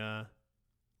promising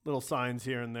little signs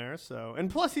here and there. So, and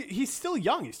plus he's still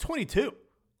young. He's 22.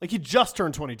 Like he just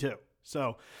turned 22.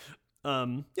 So,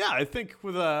 yeah, I think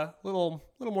with a little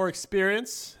more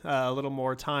experience, a little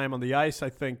more time on the ice, I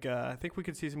think we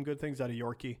could see some good things out of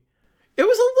Yorkie. It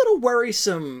was a little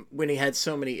worrisome when he had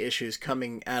so many issues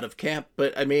coming out of camp,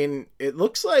 but I mean, it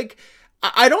looks like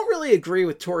I don't really agree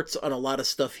with Torts on a lot of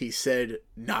stuff he said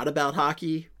not about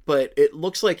hockey, but it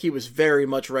looks like he was very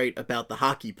much right about the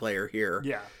hockey player here.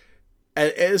 Yeah.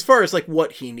 As far as like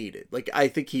what he needed, like I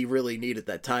think he really needed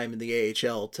that time in the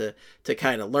AHL to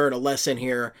kind of learn a lesson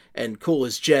here and cool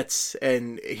his jets,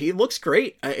 and he looks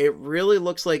great. It really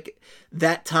looks like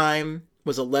that time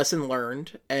was a lesson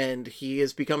learned, and he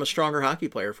has become a stronger hockey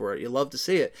player for it. You love to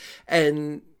see it.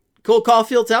 And Cole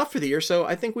Caulfield's out for the year, so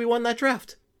I think we won that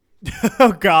draft.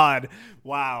 Oh God!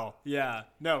 Wow. Yeah.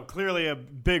 No. Clearly a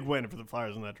big win for the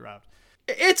Flyers in that draft.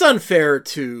 It's unfair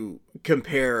to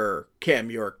compare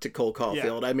Cam York to Cole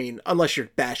Caulfield. Yeah. I mean, unless you're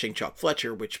bashing Chuck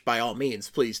Fletcher, which by all means,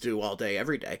 please do all day,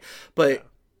 every day. But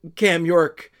yeah. Cam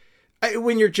York,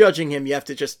 when you're judging him, you have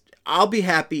to I'll be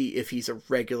happy if he's a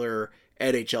regular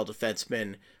NHL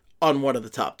defenseman on one of the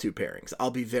top two pairings.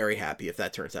 I'll be very happy if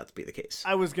that turns out to be the case.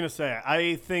 I was going to say,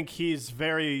 I think he's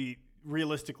very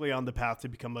realistically on the path to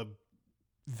become a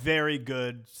very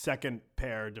good second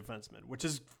pair defenseman, which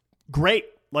is great.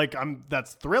 Like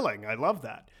that's thrilling. I love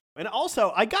that. And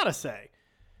also, I gotta say,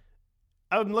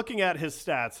 I'm looking at his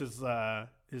stats,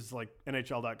 his like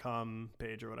NHL.com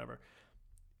page or whatever.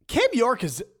 Cam York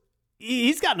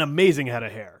he's got an amazing head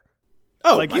of hair.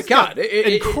 Oh like, my God!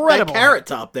 Incredible. That carrot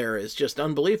top there is just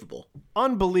unbelievable.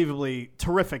 Unbelievably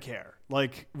terrific hair.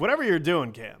 Like whatever you're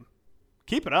doing, Cam,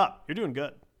 keep it up. You're doing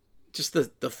good. Just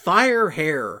the fire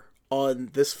hair on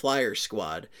this Flyer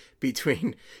squad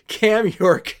between Cam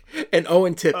York and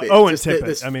Owen Tippett. Tippett.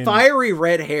 This fiery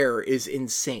red hair is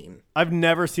insane. I've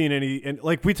never seen any, and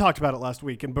like we talked about it last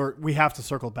week, and Bert, we have to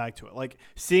circle back to it. Like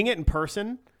seeing it in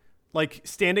person, like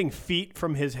standing feet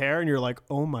from his hair, and you're like,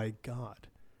 oh my God,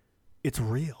 it's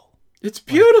real. It's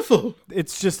beautiful. Like,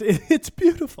 it's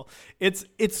beautiful. It's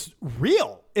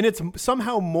real, and it's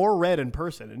somehow more red in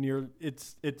person, and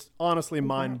it's honestly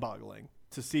mind-boggling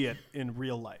to see it in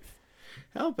real life.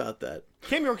 How about that?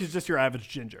 Cam York is just your average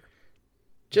ginger.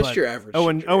 Just your average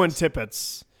ginger. Owen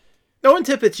Tippett's. Owen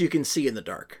Tippett's you can see in the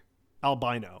dark.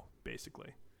 Albino, basically.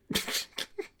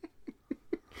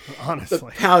 Honestly. The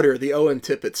powder, the Owen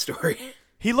Tippett story.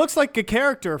 He looks like a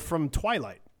character from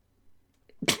Twilight.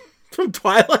 From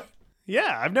Twilight?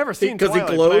 Yeah, I've never seen Twilight. Because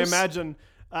he glows?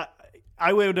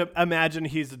 I would imagine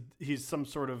he's some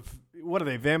sort of, what are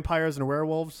they, vampires and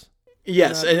werewolves?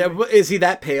 Yes, and is he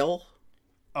that pale?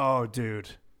 Oh, dude.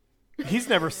 He's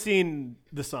never seen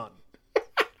the sun.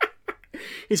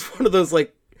 He's one of those,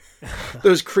 like,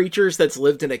 those creatures that's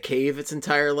lived in a cave its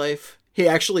entire life. He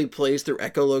actually plays through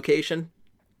echolocation.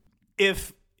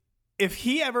 If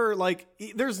he ever, like,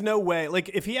 there's no way, like,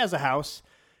 if he has a house,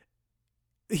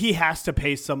 he has to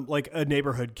pay a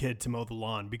neighborhood kid to mow the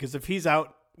lawn, because if he's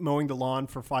out mowing the lawn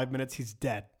for 5 minutes, he's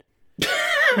dead.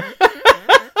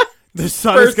 The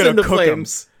sun is going to cook him.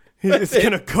 It's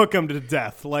going to cook him to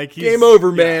death. Like game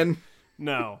over, man.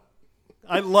 No.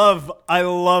 I love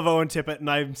Owen Tippett, and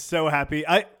I'm so happy.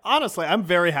 I'm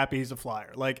very happy he's a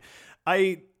Flyer. Like,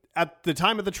 at the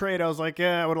time of the trade, I was like,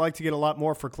 yeah, I would like to get a lot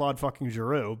more for Claude fucking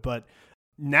Giroux. But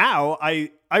now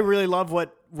I really love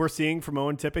what we're seeing from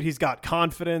Owen Tippett. He's got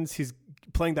confidence. He's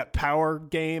playing that power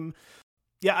game.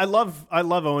 Yeah, I love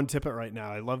Owen Tippett right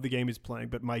now. I love the game he's playing,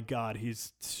 but my God,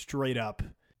 he's straight up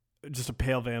just a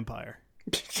pale vampire.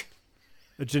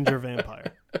 A ginger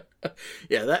vampire.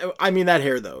 Yeah, that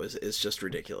hair though is just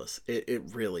ridiculous. It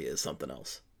really is something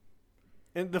else.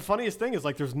 And the funniest thing is,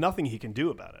 like, there's nothing he can do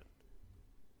about it.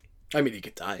 I mean, he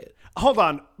could dye it. Hold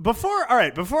on. Before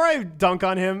I dunk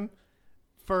on him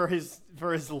for his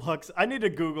looks, I need to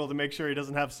Google to make sure he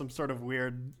doesn't have some sort of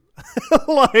weird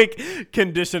like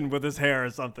condition with his hair or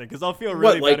something, because I'll feel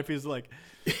really bad if he's like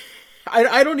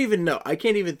I don't even know. I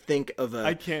can't even think of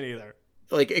I can't either.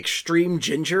 Like extreme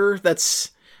ginger.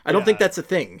 I don't think that's a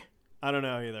thing. I don't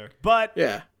know either. But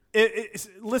yeah.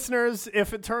 Listeners,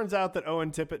 if it turns out that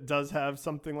Owen Tippett does have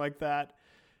something like that,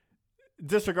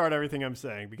 disregard everything I'm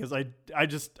saying, because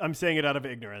I'm saying it out of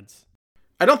ignorance.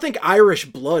 I don't think Irish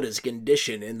blood is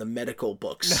condition in the medical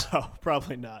books. No,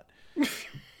 probably not.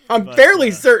 I'm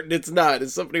fairly certain it's not.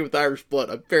 As somebody with Irish blood,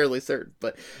 I'm fairly certain,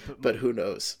 but who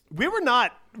knows? We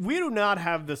do not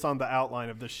have this on the outline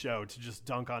of this show to just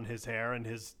dunk on his hair and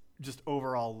his just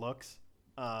overall looks.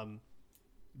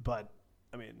 But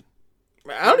I mean,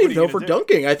 I don't even know if we're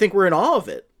dunking. I think we're in awe of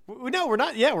it. No, we're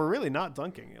not. Yeah, we're really not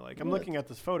dunking. Like, I'm looking at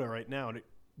this photo right now, and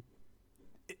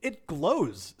it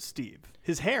glows, Steve.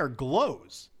 His hair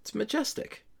glows. It's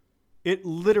majestic. It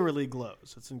literally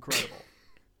glows. It's incredible.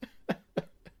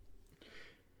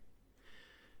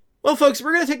 Well, folks,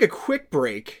 we're going to take a quick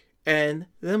break, and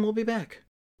then we'll be back.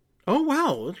 Oh,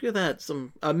 wow. Look at that.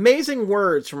 Some amazing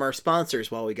words from our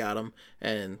sponsors while we got them.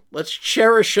 And let's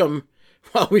cherish them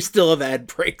while we still have ad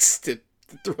breaks to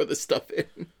throw this stuff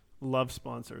in. Love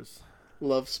sponsors.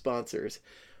 Love sponsors.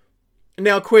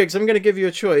 Now, Quigs, I'm going to give you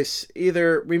a choice.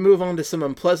 Either we move on to some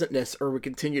unpleasantness, or we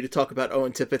continue to talk about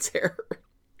Owen Tippett's hair.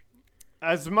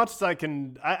 As much as I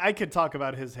can, I could talk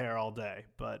about his hair all day,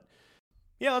 but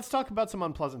yeah, let's talk about some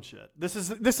unpleasant shit. This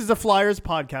is a Flyers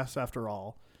podcast after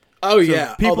all. Oh, so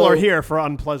yeah. People are here for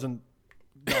unpleasant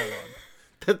dialogue.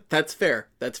 That's fair.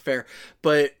 That's fair.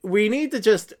 But we need to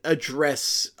just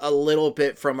address a little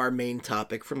bit from our main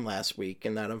topic from last week,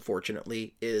 and that,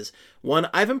 unfortunately, is one,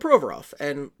 Ivan Provorov.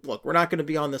 And look, we're not going to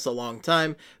be on this a long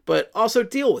time, but also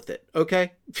deal with it,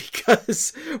 okay?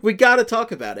 Because we got to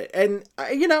talk about it. And,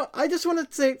 I just want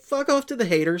to say fuck off to the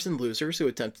haters and losers who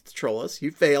attempted to troll us. You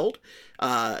failed.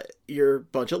 You're a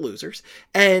bunch of losers.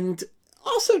 And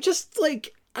also just,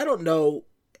 like, I don't know.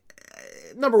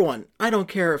 Number one, I don't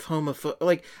care if I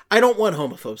don't want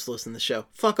homophobes to listen to the show.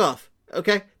 Fuck off,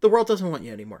 okay? The world doesn't want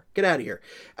you anymore. Get out of here.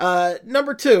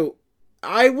 Number two,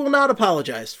 I will not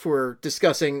apologize for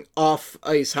discussing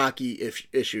off-ice hockey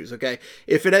issues, okay?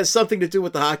 If it has something to do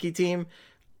with the hockey team,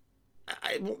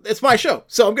 it's my show,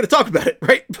 so I'm going to talk about it,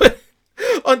 right? But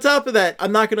on top of that,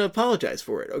 I'm not going to apologize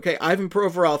for it, okay? Ivan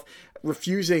Provorov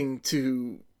refusing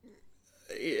to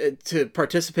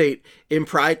participate in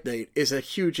Pride Night is a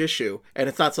huge issue, and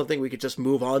it's not something we could just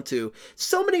move on to.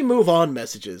 So many move on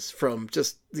messages from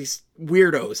just these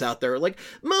weirdos out there, like,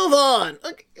 move on.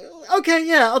 Okay,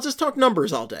 yeah, I'll just talk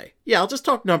numbers all day. Yeah, I'll just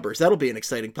talk numbers. That'll be an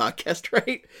exciting podcast,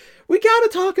 right? We gotta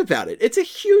talk about it. It's a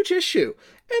huge issue.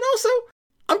 And also,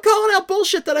 I'm calling out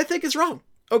bullshit that I think is wrong.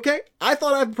 Okay? I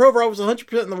thought Ivan Provorov was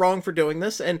 100% in the wrong for doing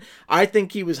this, and I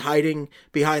think he was hiding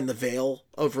behind the veil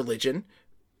of religion.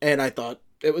 And I thought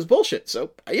it was bullshit.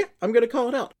 So, yeah, I'm going to call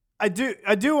it out. I do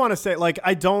want to say, like,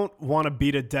 I don't want to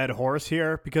beat a dead horse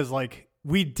here, because, like,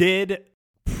 we did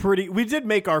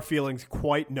make our feelings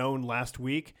quite known last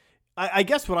week. I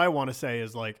guess what I want to say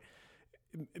is, like,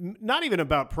 not even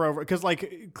about Provorov, because,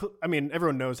 like, I mean,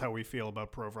 everyone knows how we feel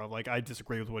about Provorov. Like, I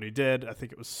disagree with what he did. I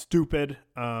think it was stupid.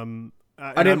 I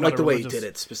didn't like the way he did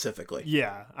it specifically.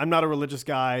 Yeah. I'm not a religious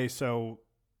guy, so,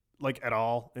 like, at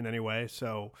all in any way.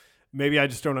 So maybe I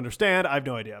just don't understand. I have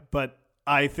no idea. But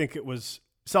I think it was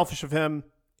selfish of him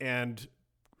and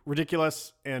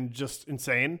ridiculous and just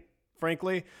insane,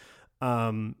 frankly.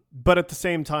 But at the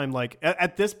same time, like,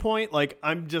 at this point, like,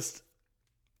 I'm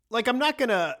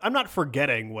not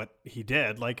forgetting what he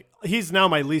did. Like, he's now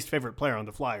my least favorite player on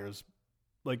the Flyers,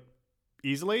 like,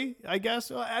 easily, I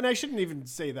guess. And I shouldn't even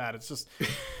say that. It's just,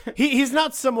 he's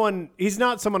not someone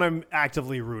I'm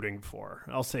actively rooting for.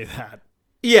 I'll say that.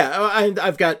 Yeah,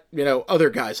 I've got,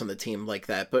 other guys on the team like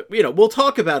that, but, we'll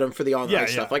talk about him for the online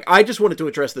stuff. Yeah. Like, I just wanted to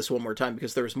address this one more time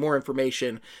because there was more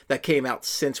information that came out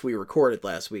since we recorded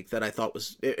last week that I thought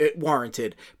it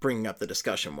warranted bringing up the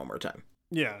discussion one more time.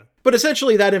 Yeah. But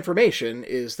essentially that information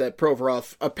is that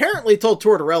Provorov apparently told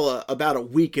Tortorella about a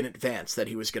week in advance that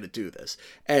he was going to do this.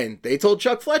 And they told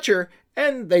Chuck Fletcher,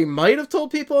 and they might have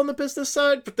told people on the business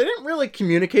side, but they didn't really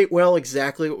communicate well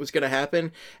exactly what was going to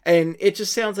happen. And it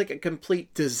just sounds like a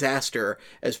complete disaster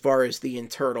as far as the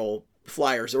internal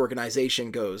Flyers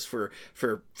organization goes for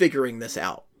figuring this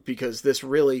out. Because this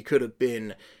really could have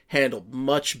been handled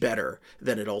much better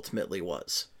than it ultimately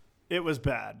was. It was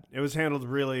bad. It was handled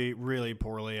really, really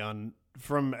poorly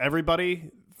from everybody,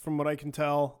 from what I can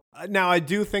tell. Now, I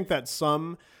do think that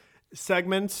some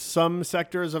segments, some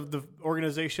sectors of the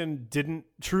organization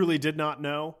did not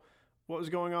know what was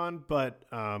going on. But,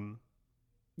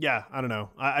 yeah, I don't know.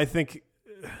 I think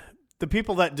the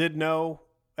people that did know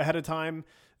ahead of time,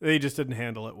 they just didn't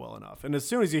handle it well enough. And as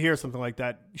soon as you hear something like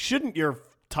that, shouldn't your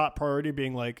top priority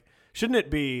being like, shouldn't it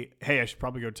be, hey, I should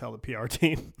probably go tell the PR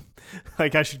team?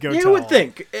 Like, I should go tell. You would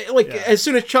think. Like, as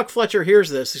soon as Chuck Fletcher hears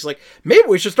this, he's like, maybe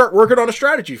we should start working on a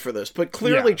strategy for this. But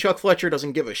clearly Chuck Fletcher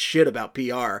doesn't give a shit about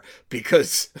PR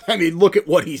because, I mean, look at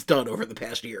what he's done over the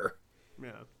past year.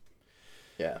 Yeah.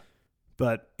 Yeah.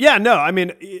 But, yeah, no, I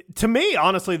mean, to me,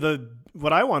 honestly,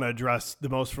 what I want to address the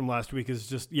most from last week is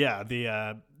just,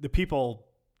 the people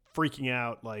freaking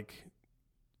out, like,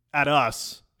 at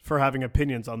us for having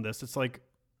opinions on this. It's like,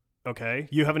 okay,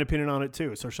 you have an opinion on it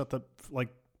too, so shut the, like,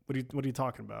 what are you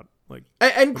talking about? Like,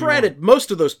 and granted, most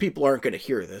of those people aren't going to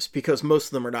hear this because most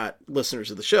of them are not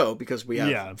listeners of the show because we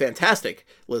have fantastic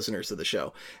listeners of the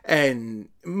show. And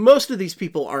most of these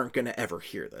people aren't going to ever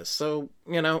hear this. So,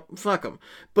 fuck them.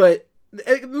 But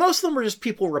most of them are just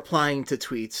people replying to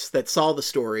tweets that saw the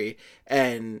story,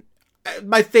 and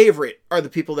my favorite are the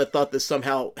people that thought this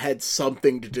somehow had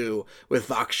something to do with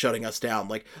Vox shutting us down.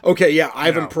 Like, okay, yeah,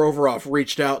 Ivan Provorov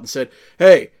reached out and said,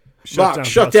 hey, Vox,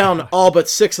 shut down all but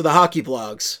 6 of the hockey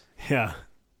blogs. Yeah.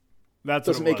 That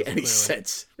doesn't make any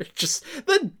sense. They're just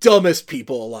the dumbest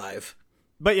people alive.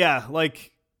 But yeah,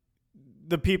 like,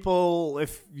 the people,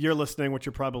 if you're listening, which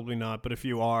you're probably not, but if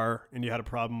you are and you had a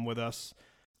problem with us,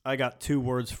 I got 2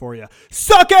 words for you.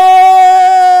 Suck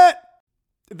it!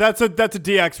 That's a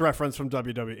DX reference from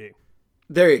WWE.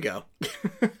 There you go.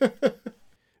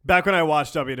 Back when I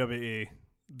watched WWE,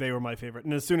 they were my favorite.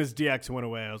 And as soon as DX went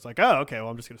away, I was like, oh, okay, well,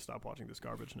 I'm just going to stop watching this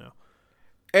garbage now.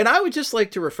 And I would just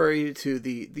like to refer you to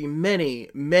the many,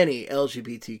 many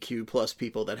LGBTQ plus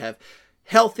people that have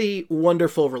healthy,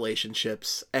 wonderful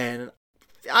relationships. And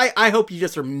I hope you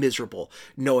just are miserable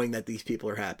knowing that these people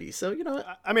are happy. So, you know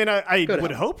what? I mean, I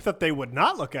would hope that they would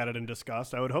not look at it in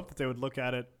disgust. I would hope that they would look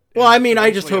at it. Well, I mean,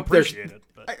 I just hope there's.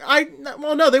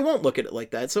 Well, no, they won't look at it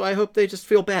like that. So I hope they just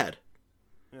feel bad.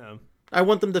 Yeah. I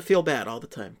want them to feel bad all the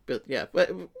time. But yeah.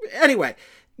 But anyway,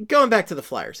 going back to the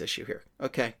Flyers issue here,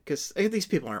 okay? Because these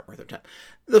people aren't worth their time.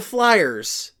 The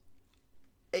Flyers,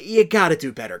 you got to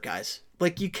do better, guys.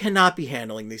 Like, you cannot be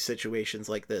handling these situations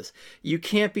like this. You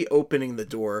can't be opening the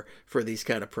door for these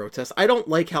kind of protests. I don't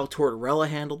like how Tortorella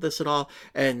handled this at all,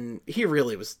 and he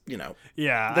really was,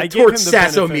 Yeah, the Tort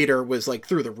Sassometer was, like,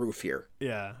 through the roof here.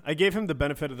 Yeah, I gave him the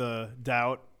benefit of the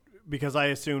doubt because I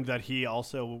assumed that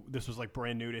this was, like,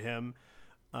 brand new to him.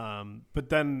 But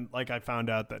then, like, I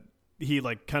found out that he,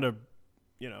 like, kind of,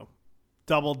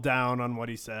 doubled down on what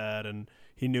he said, and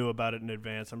he knew about it in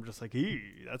advance. I'm just like,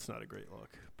 that's not a great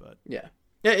look. But yeah,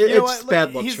 it's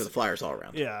bad looks for the Flyers all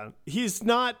around. Yeah, he's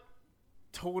not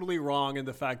totally wrong in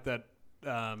the fact that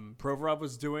Provorov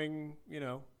was doing,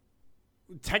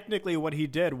 technically what he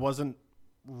did wasn't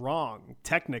wrong.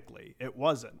 Technically, it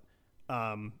wasn't.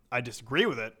 I disagree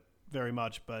with it very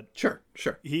much, but sure,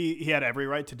 he had every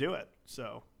right to do it.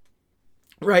 So,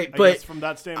 right, I but guess from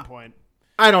that standpoint.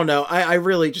 I don't know. I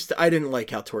really just, I didn't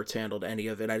like how Torts handled any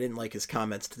of it. I didn't like his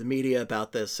comments to the media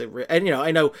about this. And,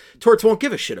 I know Torts won't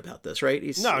give a shit about this, right?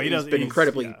 He's been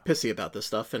incredibly pissy about this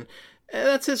stuff, and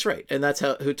that's his right. And that's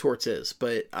who Torts is.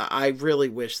 But I really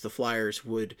wish the Flyers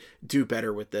would do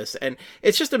better with this. And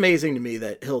it's just amazing to me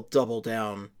that he'll double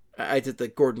down. I did the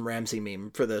Gordon Ramsay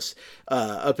meme for this,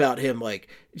 about him, like,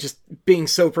 just being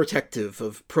so protective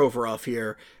of Provorov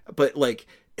here. But, like,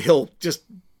 he'll just,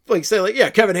 like, say, like, yeah,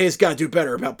 Kevin Hayes got to do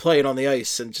better about playing on the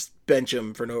ice and just bench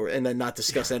him and then not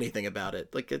discuss anything about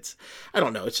it. Like, it's, I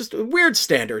don't know. It's just weird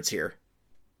standards here.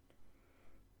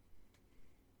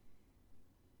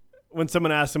 When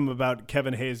someone asked him about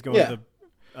Kevin Hayes going to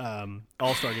the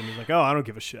All-Star game, he's like, oh, I don't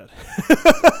give a shit.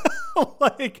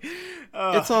 Like,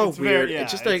 it's all weird.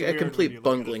 It's just a complete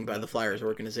bungling by the Flyers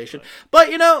organization. But,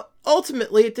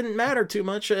 ultimately it didn't matter too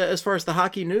much as far as the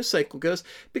hockey news cycle goes,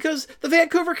 because the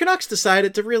Vancouver Canucks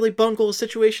decided to really bungle a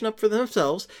situation up for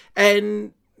themselves,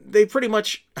 and they pretty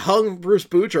much hung Bruce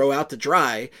Boudreau out to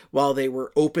dry while they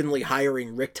were openly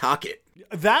hiring Rick Tocchet.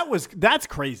 That's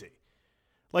crazy.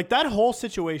 Like, that whole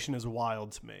situation is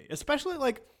wild to me, especially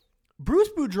like Bruce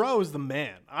Boudreau is the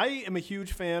man. I am a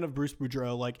huge fan of Bruce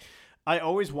Boudreau. Like, I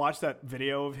always watch that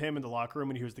video of him in the locker room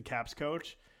when he was the Caps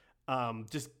coach,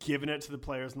 just giving it to the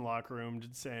players in the locker room,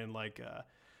 just saying like,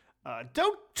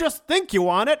 don't just think you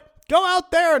want it. Go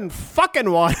out there and fucking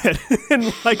want it.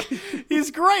 And like, he's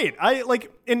great.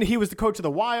 And he was the coach of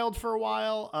the Wild for a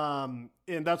while.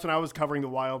 And that's when I was covering the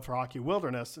Wild for Hockey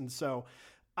Wilderness. And so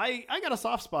I got a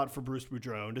soft spot for Bruce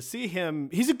Boudreau, and to see him,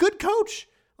 he's a good coach.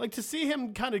 Like, to see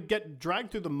him kind of get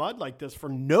dragged through the mud like this for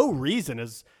no reason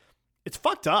it's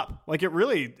fucked up. Like,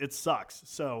 it sucks.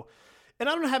 So, and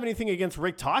I don't have anything against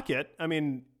Rick Tocchet. I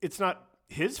mean, it's not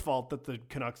his fault that the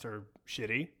Canucks are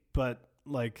shitty, but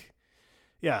like,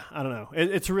 yeah, I don't know.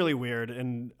 It's really weird.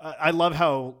 And I love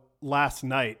how last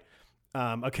night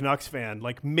a Canucks fan,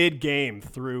 like mid-game,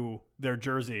 threw their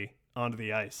jersey onto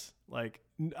the ice. Like,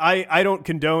 I don't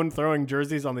condone throwing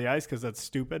jerseys on the ice because that's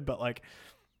stupid, but like,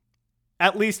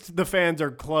 at least the fans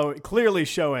are clearly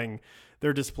showing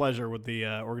their displeasure with the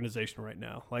organization right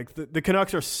now. Like, the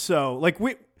Canucks are so, like,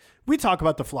 we talk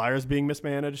about the Flyers being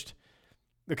mismanaged.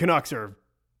 The Canucks are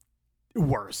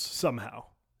worse somehow.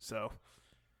 So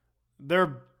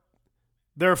they're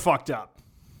fucked up.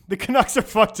 The Canucks are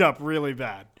fucked up really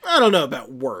bad. I don't know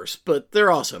about worse, but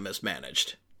they're also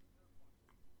mismanaged.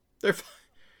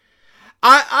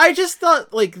 I just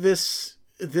thought, like, this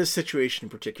situation in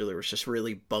particular was just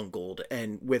really bungled,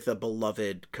 and with a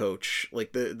beloved coach.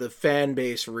 Like, the fan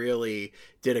base really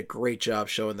did a great job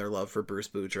showing their love for Bruce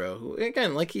Boudreau, who,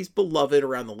 again, like, he's beloved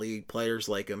around the league. Players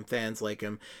like him, fans like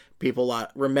him. People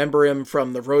remember him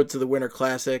from the Road to the Winter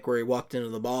Classic, where he walked into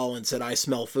the mall and said, "I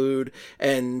smell food,"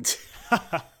 and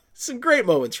some great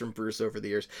moments from Bruce over the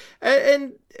years.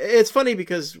 And it's funny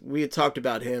because we had talked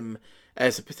about him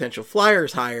as a potential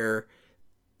Flyers hire.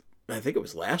 I think it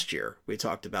was last year we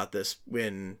talked about this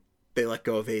when they let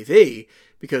go of AV,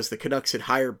 because the Canucks had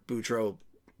hired Boudreau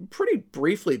pretty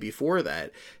briefly before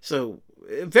that. So,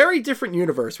 a very different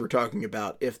universe we're talking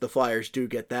about if the Flyers do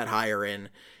get that hire in.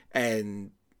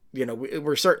 And, you know,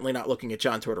 we're certainly not looking at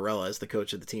John Tortorella as the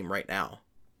coach of the team right now.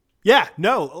 Yeah,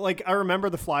 no, like, I remember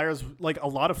the Flyers, like, a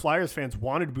lot of Flyers fans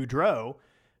wanted Boudreau,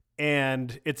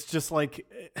 and it's just like,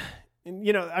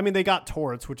 you know, I mean, they got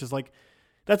Torts, which is like,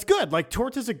 that's good. Like,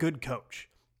 Torts is a good coach,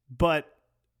 but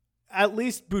at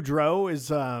least Boudreau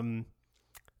is, I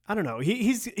don't know.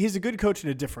 He's a good coach in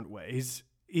a different way.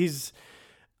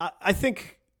 I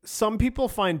think some people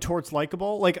find Torts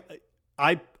likable. Like,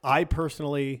 I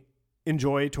personally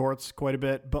enjoy Torts quite a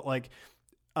bit, but like,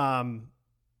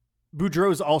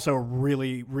 Boudreau is also a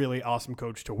really, really awesome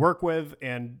coach to work with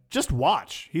and just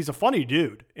watch. He's a funny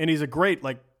dude, and he's a great,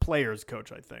 like, players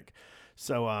coach, I think.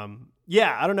 So,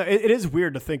 yeah, I don't know. It is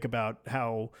weird to think about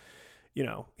how, you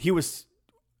know, he was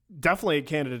definitely a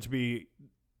candidate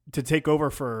to take over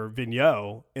for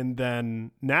Vigneault, and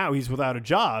then now he's without a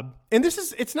job. And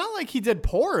it's not like he did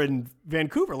poor in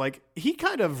Vancouver. Like, he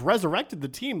kind of resurrected the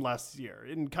team last year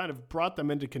and kind of brought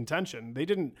them into contention. They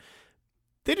didn't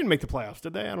make the playoffs,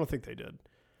 did they? I don't think they did.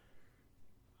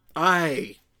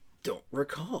 I don't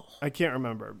recall. I can't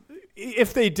remember.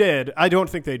 If they did, I don't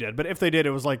think they did. But if they did,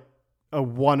 it was like a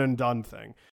one and done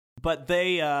thing. But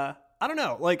they, I don't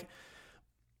know, like,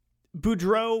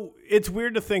 Boudreau, it's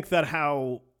weird to think that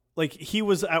how, like, he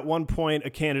was at one point a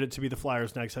candidate to be the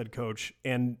Flyers' next head coach,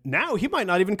 and now he might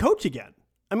not even coach again.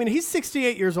 I mean, he's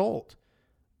 68 years old.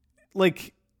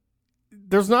 Like,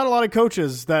 there's not a lot of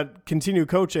coaches that continue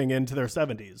coaching into their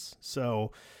 70s.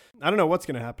 So I don't know what's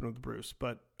going to happen with Bruce,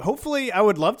 but hopefully I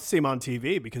would love to see him on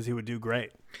TV because he would do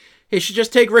great. He should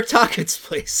just take Rick Tocchet's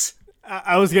place.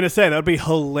 I was going to say, that would be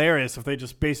hilarious if they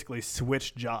just basically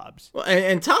switched jobs. Well,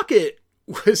 and Tocchet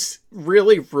was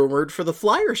really rumored for the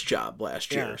Flyers job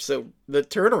last year. Yeah. So the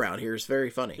turnaround here is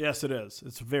very funny. Yes, it is.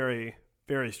 It's very,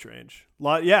 very strange.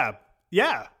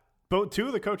 Yeah. Both two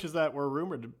of the coaches that were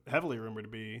heavily rumored to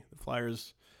be the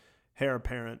Flyers' heir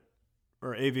apparent,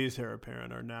 or AV's heir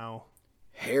apparent, are now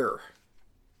Heir?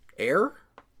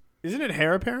 Isn't it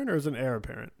heir apparent or is it heir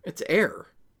apparent? It's heir.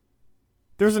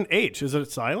 There's an H. Is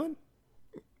it silent?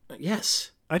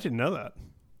 Yes. I didn't know that.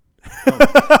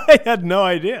 Oh. I had no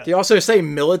idea. Do you also say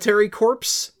military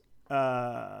corpse?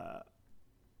 I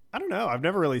don't know. I've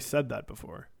never really said that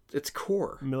before. It's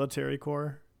corps. Military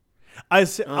corps.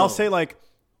 I'll say like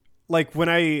when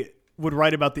I would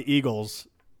write about the Eagles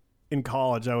in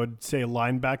college, I would say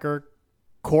linebacker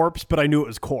corpse, but I knew it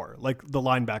was corps, like the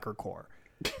linebacker corps.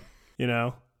 You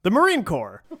know? The Marine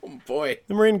Corps. Oh, boy.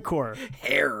 The Marine Corps.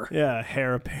 Hair. Yeah,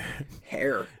 hair apparent.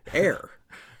 Hair.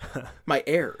 My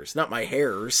heirs, not my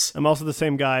hairs. I'm also the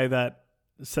same guy that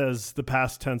says the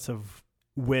past tense of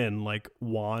win, like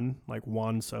Juan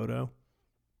Soto.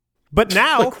 But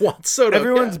now like Juan Soto,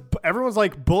 everyone's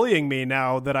like bullying me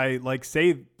now that I like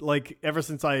say, like, ever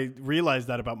since I realized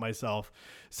that about myself.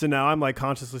 So now I'm like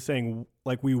consciously saying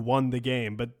like we won the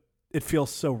game, but it feels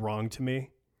so wrong to me.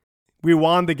 We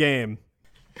won the game.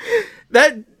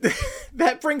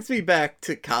 That brings me back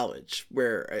to college,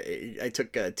 where I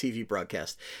took a TV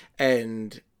broadcast,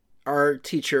 and our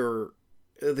teacher,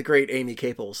 the great Amy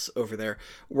Caples over there,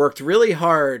 worked really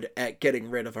hard at getting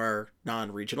rid of our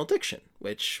non-regional diction,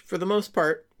 which for the most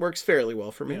part works fairly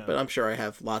well for me, but I'm sure I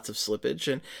have lots of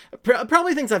slippage and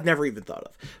probably things I've never even thought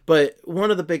of. But one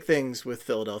of the big things with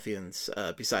Philadelphians,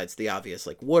 besides the obvious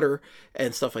like water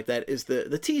and stuff like that, is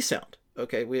the T sound.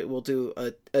 Okay, we'll do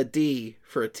a D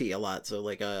for a T a lot. So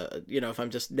like, if I'm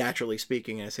just naturally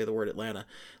speaking and I say the word Atlanta,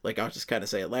 like I'll just kind of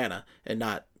say Atlanta and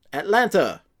not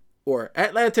Atlanta or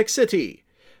Atlantic City.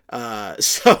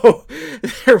 So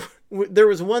there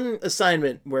was one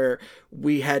assignment where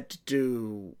we had to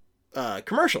do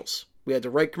commercials. We had to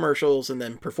write commercials and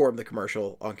then perform the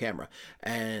commercial on camera.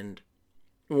 And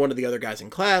one of the other guys in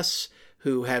class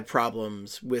who had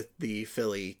problems with the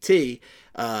Philly tea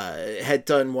had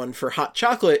done one for hot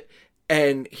chocolate,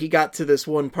 and he got to this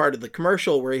one part of the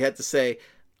commercial where he had to say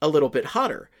a little bit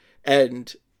hotter,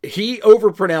 and he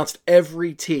overpronounced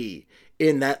every T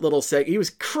in that little segment. He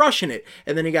was crushing it.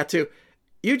 And then he got to,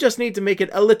 you just need to make it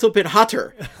a little bit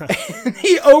hotter. And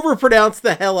he overpronounced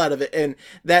the hell out of it. And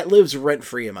that lives rent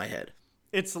free in my head.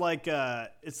 It's like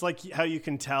how you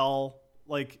can tell,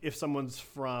 like if someone's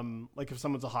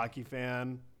a hockey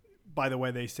fan by the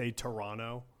way they say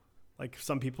Toronto. Like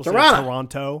some people say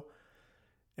Toronto.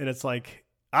 And it's like,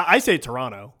 I say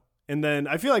Toronto. And then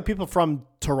I feel like people from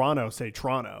Toronto say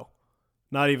Toronto,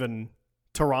 not even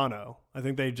Toronto. I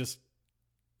think they just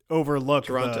overlook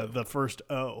the first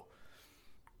O.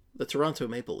 The Toronto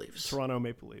Maple Leafs. Toronto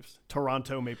Maple Leafs.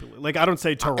 Like, I don't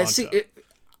say Toronto.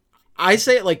 I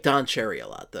say it like Don Cherry a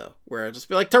lot, though, where I just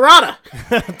be like, Toronto!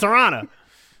 Toronto.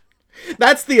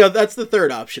 That's the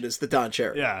third option, is the Don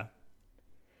Cherry. Yeah.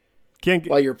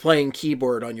 While you're playing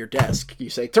keyboard on your desk, you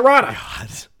say, Toronto! God.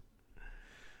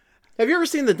 Have you ever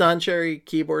seen the Don Cherry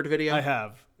keyboard video? I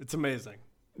have. It's amazing.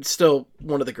 It's still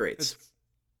one of the greats.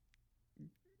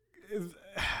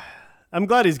 I'm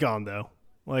glad he's gone, though.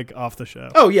 Like, off the show.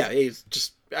 Oh, yeah. He's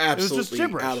just absolutely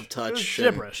out of touch.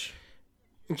 It was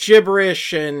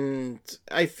gibberish, and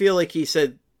I feel like he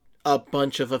said a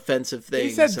bunch of offensive things.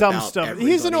 He said dumb stuff.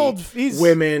 Everybody. He's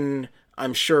women.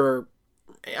 I'm sure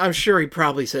he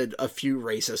probably said a few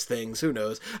racist things. Who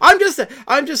knows? I'm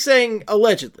just saying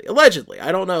allegedly.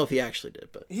 I don't know if he actually did,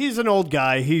 but he's an old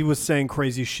guy. He was saying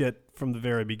crazy shit from the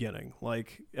very beginning.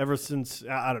 Like, ever since,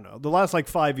 I don't know, the last like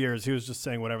 5 years, he was just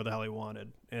saying whatever the hell he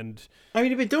wanted. And I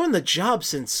mean, he'd been doing the job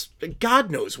since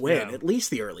God knows when, at least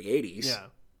the early 80s.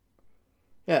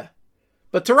 Yeah.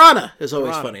 But Tirana is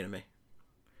always funny to me.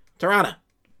 Tirana.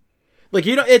 Like,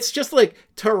 it's just like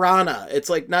Tirana. It's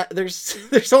like not,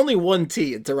 there's only one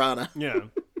T in Tirana. Yeah.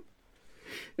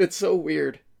 It's so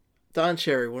weird. Don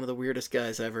Cherry, one of the weirdest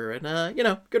guys ever. And,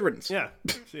 good riddance. Yeah.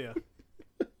 See ya.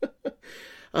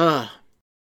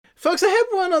 Folks, I had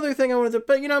one other thing I wanted to,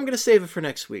 but I'm going to save it for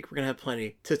next week. We're going to have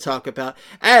plenty to talk about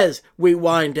as we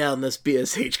wind down this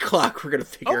BSH clock. We're going to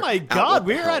figure out. Oh my God,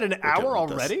 we're at an hour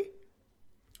already?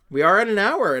 We are at an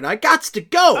hour, and I got to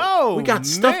go. Oh, we got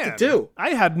stuff to do. I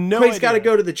had no idea. Quake's got to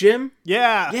go to the gym.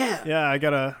 Yeah. I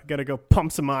gotta go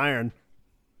pump some iron.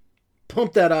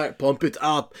 Pump that iron, pump it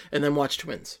up, and then watch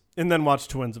Twins.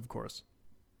 Of course.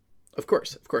 Of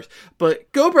course.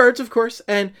 But go Birds, of course,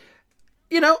 and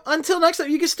until next time,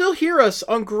 you can still hear us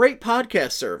on great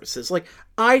podcast services like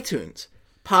iTunes,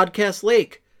 Podcast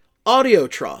Lake, Audio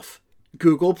Trough,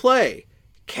 Google Play,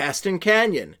 Cast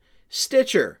Canyon,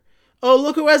 Stitcher. Oh,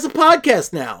 look who has a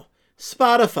podcast now.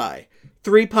 Spotify,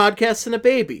 3 Podcasts and a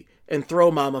Baby, and Throw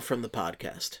Mama from the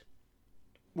Podcast.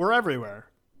 We're everywhere.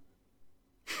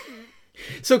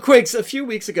 So, Quakes, a few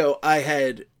weeks ago, I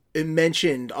had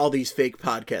mentioned all these fake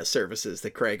podcast services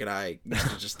that Craig and I used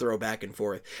to just throw back and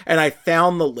forth. And I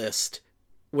found the list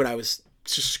when I was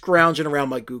just scrounging around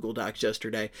my Google Docs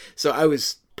yesterday. So I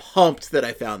was pumped that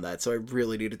I found that. So I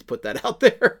really needed to put that out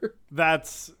there.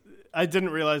 I didn't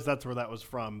realize that's where that was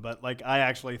from, but like I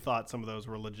actually thought some of those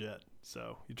were legit.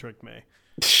 So you tricked me.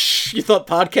 You thought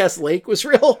Podcast Lake was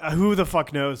real? Who the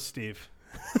fuck knows, Steve?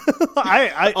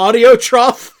 Audio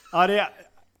Trough.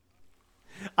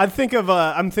 I'm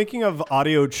thinking of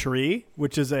Audio Tree,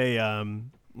 which is it's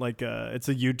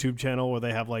a YouTube channel where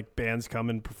they have like bands come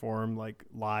and perform like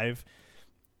live,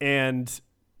 and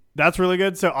That's really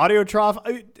good. So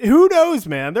Audiotrough, who knows,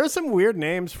 man? There's some weird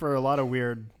names for a lot of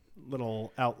weird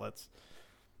little outlets.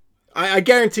 I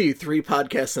guarantee you 3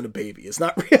 podcasts and a baby is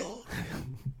not real.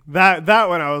 That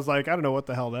one I was like, I don't know what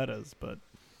the hell that is, but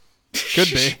could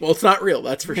be. Well, it's not real,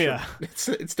 that's for sure. Yeah.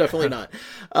 It's definitely not.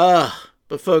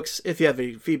 But folks, if you have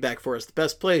any feedback for us, the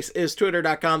best place is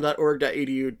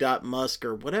twitter.com.org.edu.musk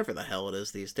or whatever the hell it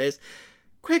is these days.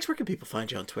 Quiggs, where can people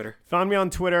find you on Twitter? Find me on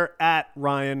Twitter at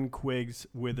Ryan Quiggs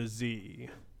with a Z.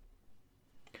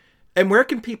 And where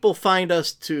can people find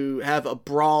us to have a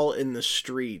brawl in the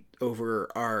street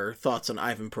over our thoughts on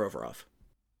Ivan Provorov?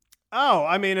 Oh,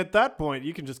 I mean, at that point,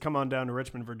 you can just come on down to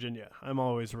Richmond, Virginia. I'm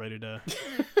always ready to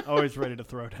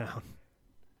throw down.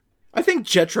 I think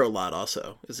Jetro Lot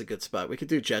also is a good spot. We could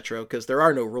do Jetro because there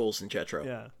are no rules in Jetro.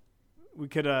 Yeah. We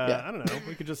could, I don't know.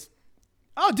 We could just,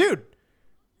 oh, dude,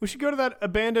 we should go to that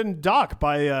abandoned dock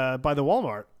by the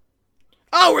Walmart.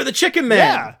 Oh, where the Chicken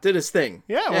Man did his thing.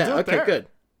 Yeah, we'll do it okay, there. Good.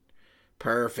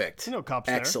 Perfect. No cops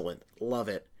Excellent. There. Love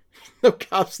it. No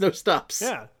cops, no stops.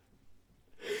 Yeah.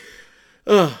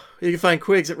 You can find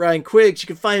Quiggs at Ryan Quiggs. You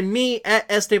can find me at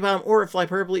Esteban or at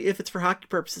Flyperbole. If it's for hockey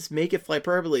purposes, make it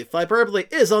Flyperbole.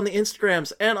 Flyperbole is on the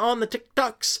Instagrams and on the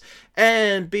TikToks.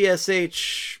 And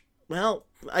BSH, well,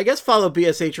 I guess follow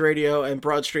BSH Radio and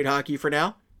Broad Street Hockey for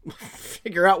now.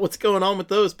 Figure out what's going on with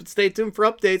those, but stay tuned for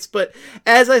updates. But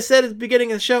as I said at the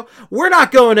beginning of the show, we're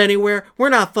not going anywhere. We're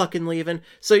not fucking leaving.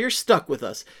 So you're stuck with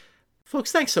us.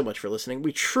 Folks, thanks so much for listening.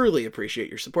 We truly appreciate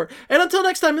your support. And until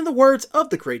next time, in the words of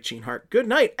the great Gene Hart, good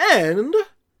night and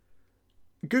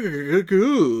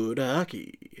good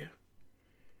hockey.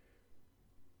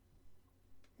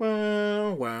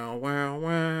 Wow, wow, wow,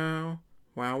 wow.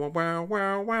 Wow, wow, wow,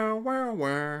 wow, wow, wow,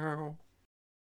 wow.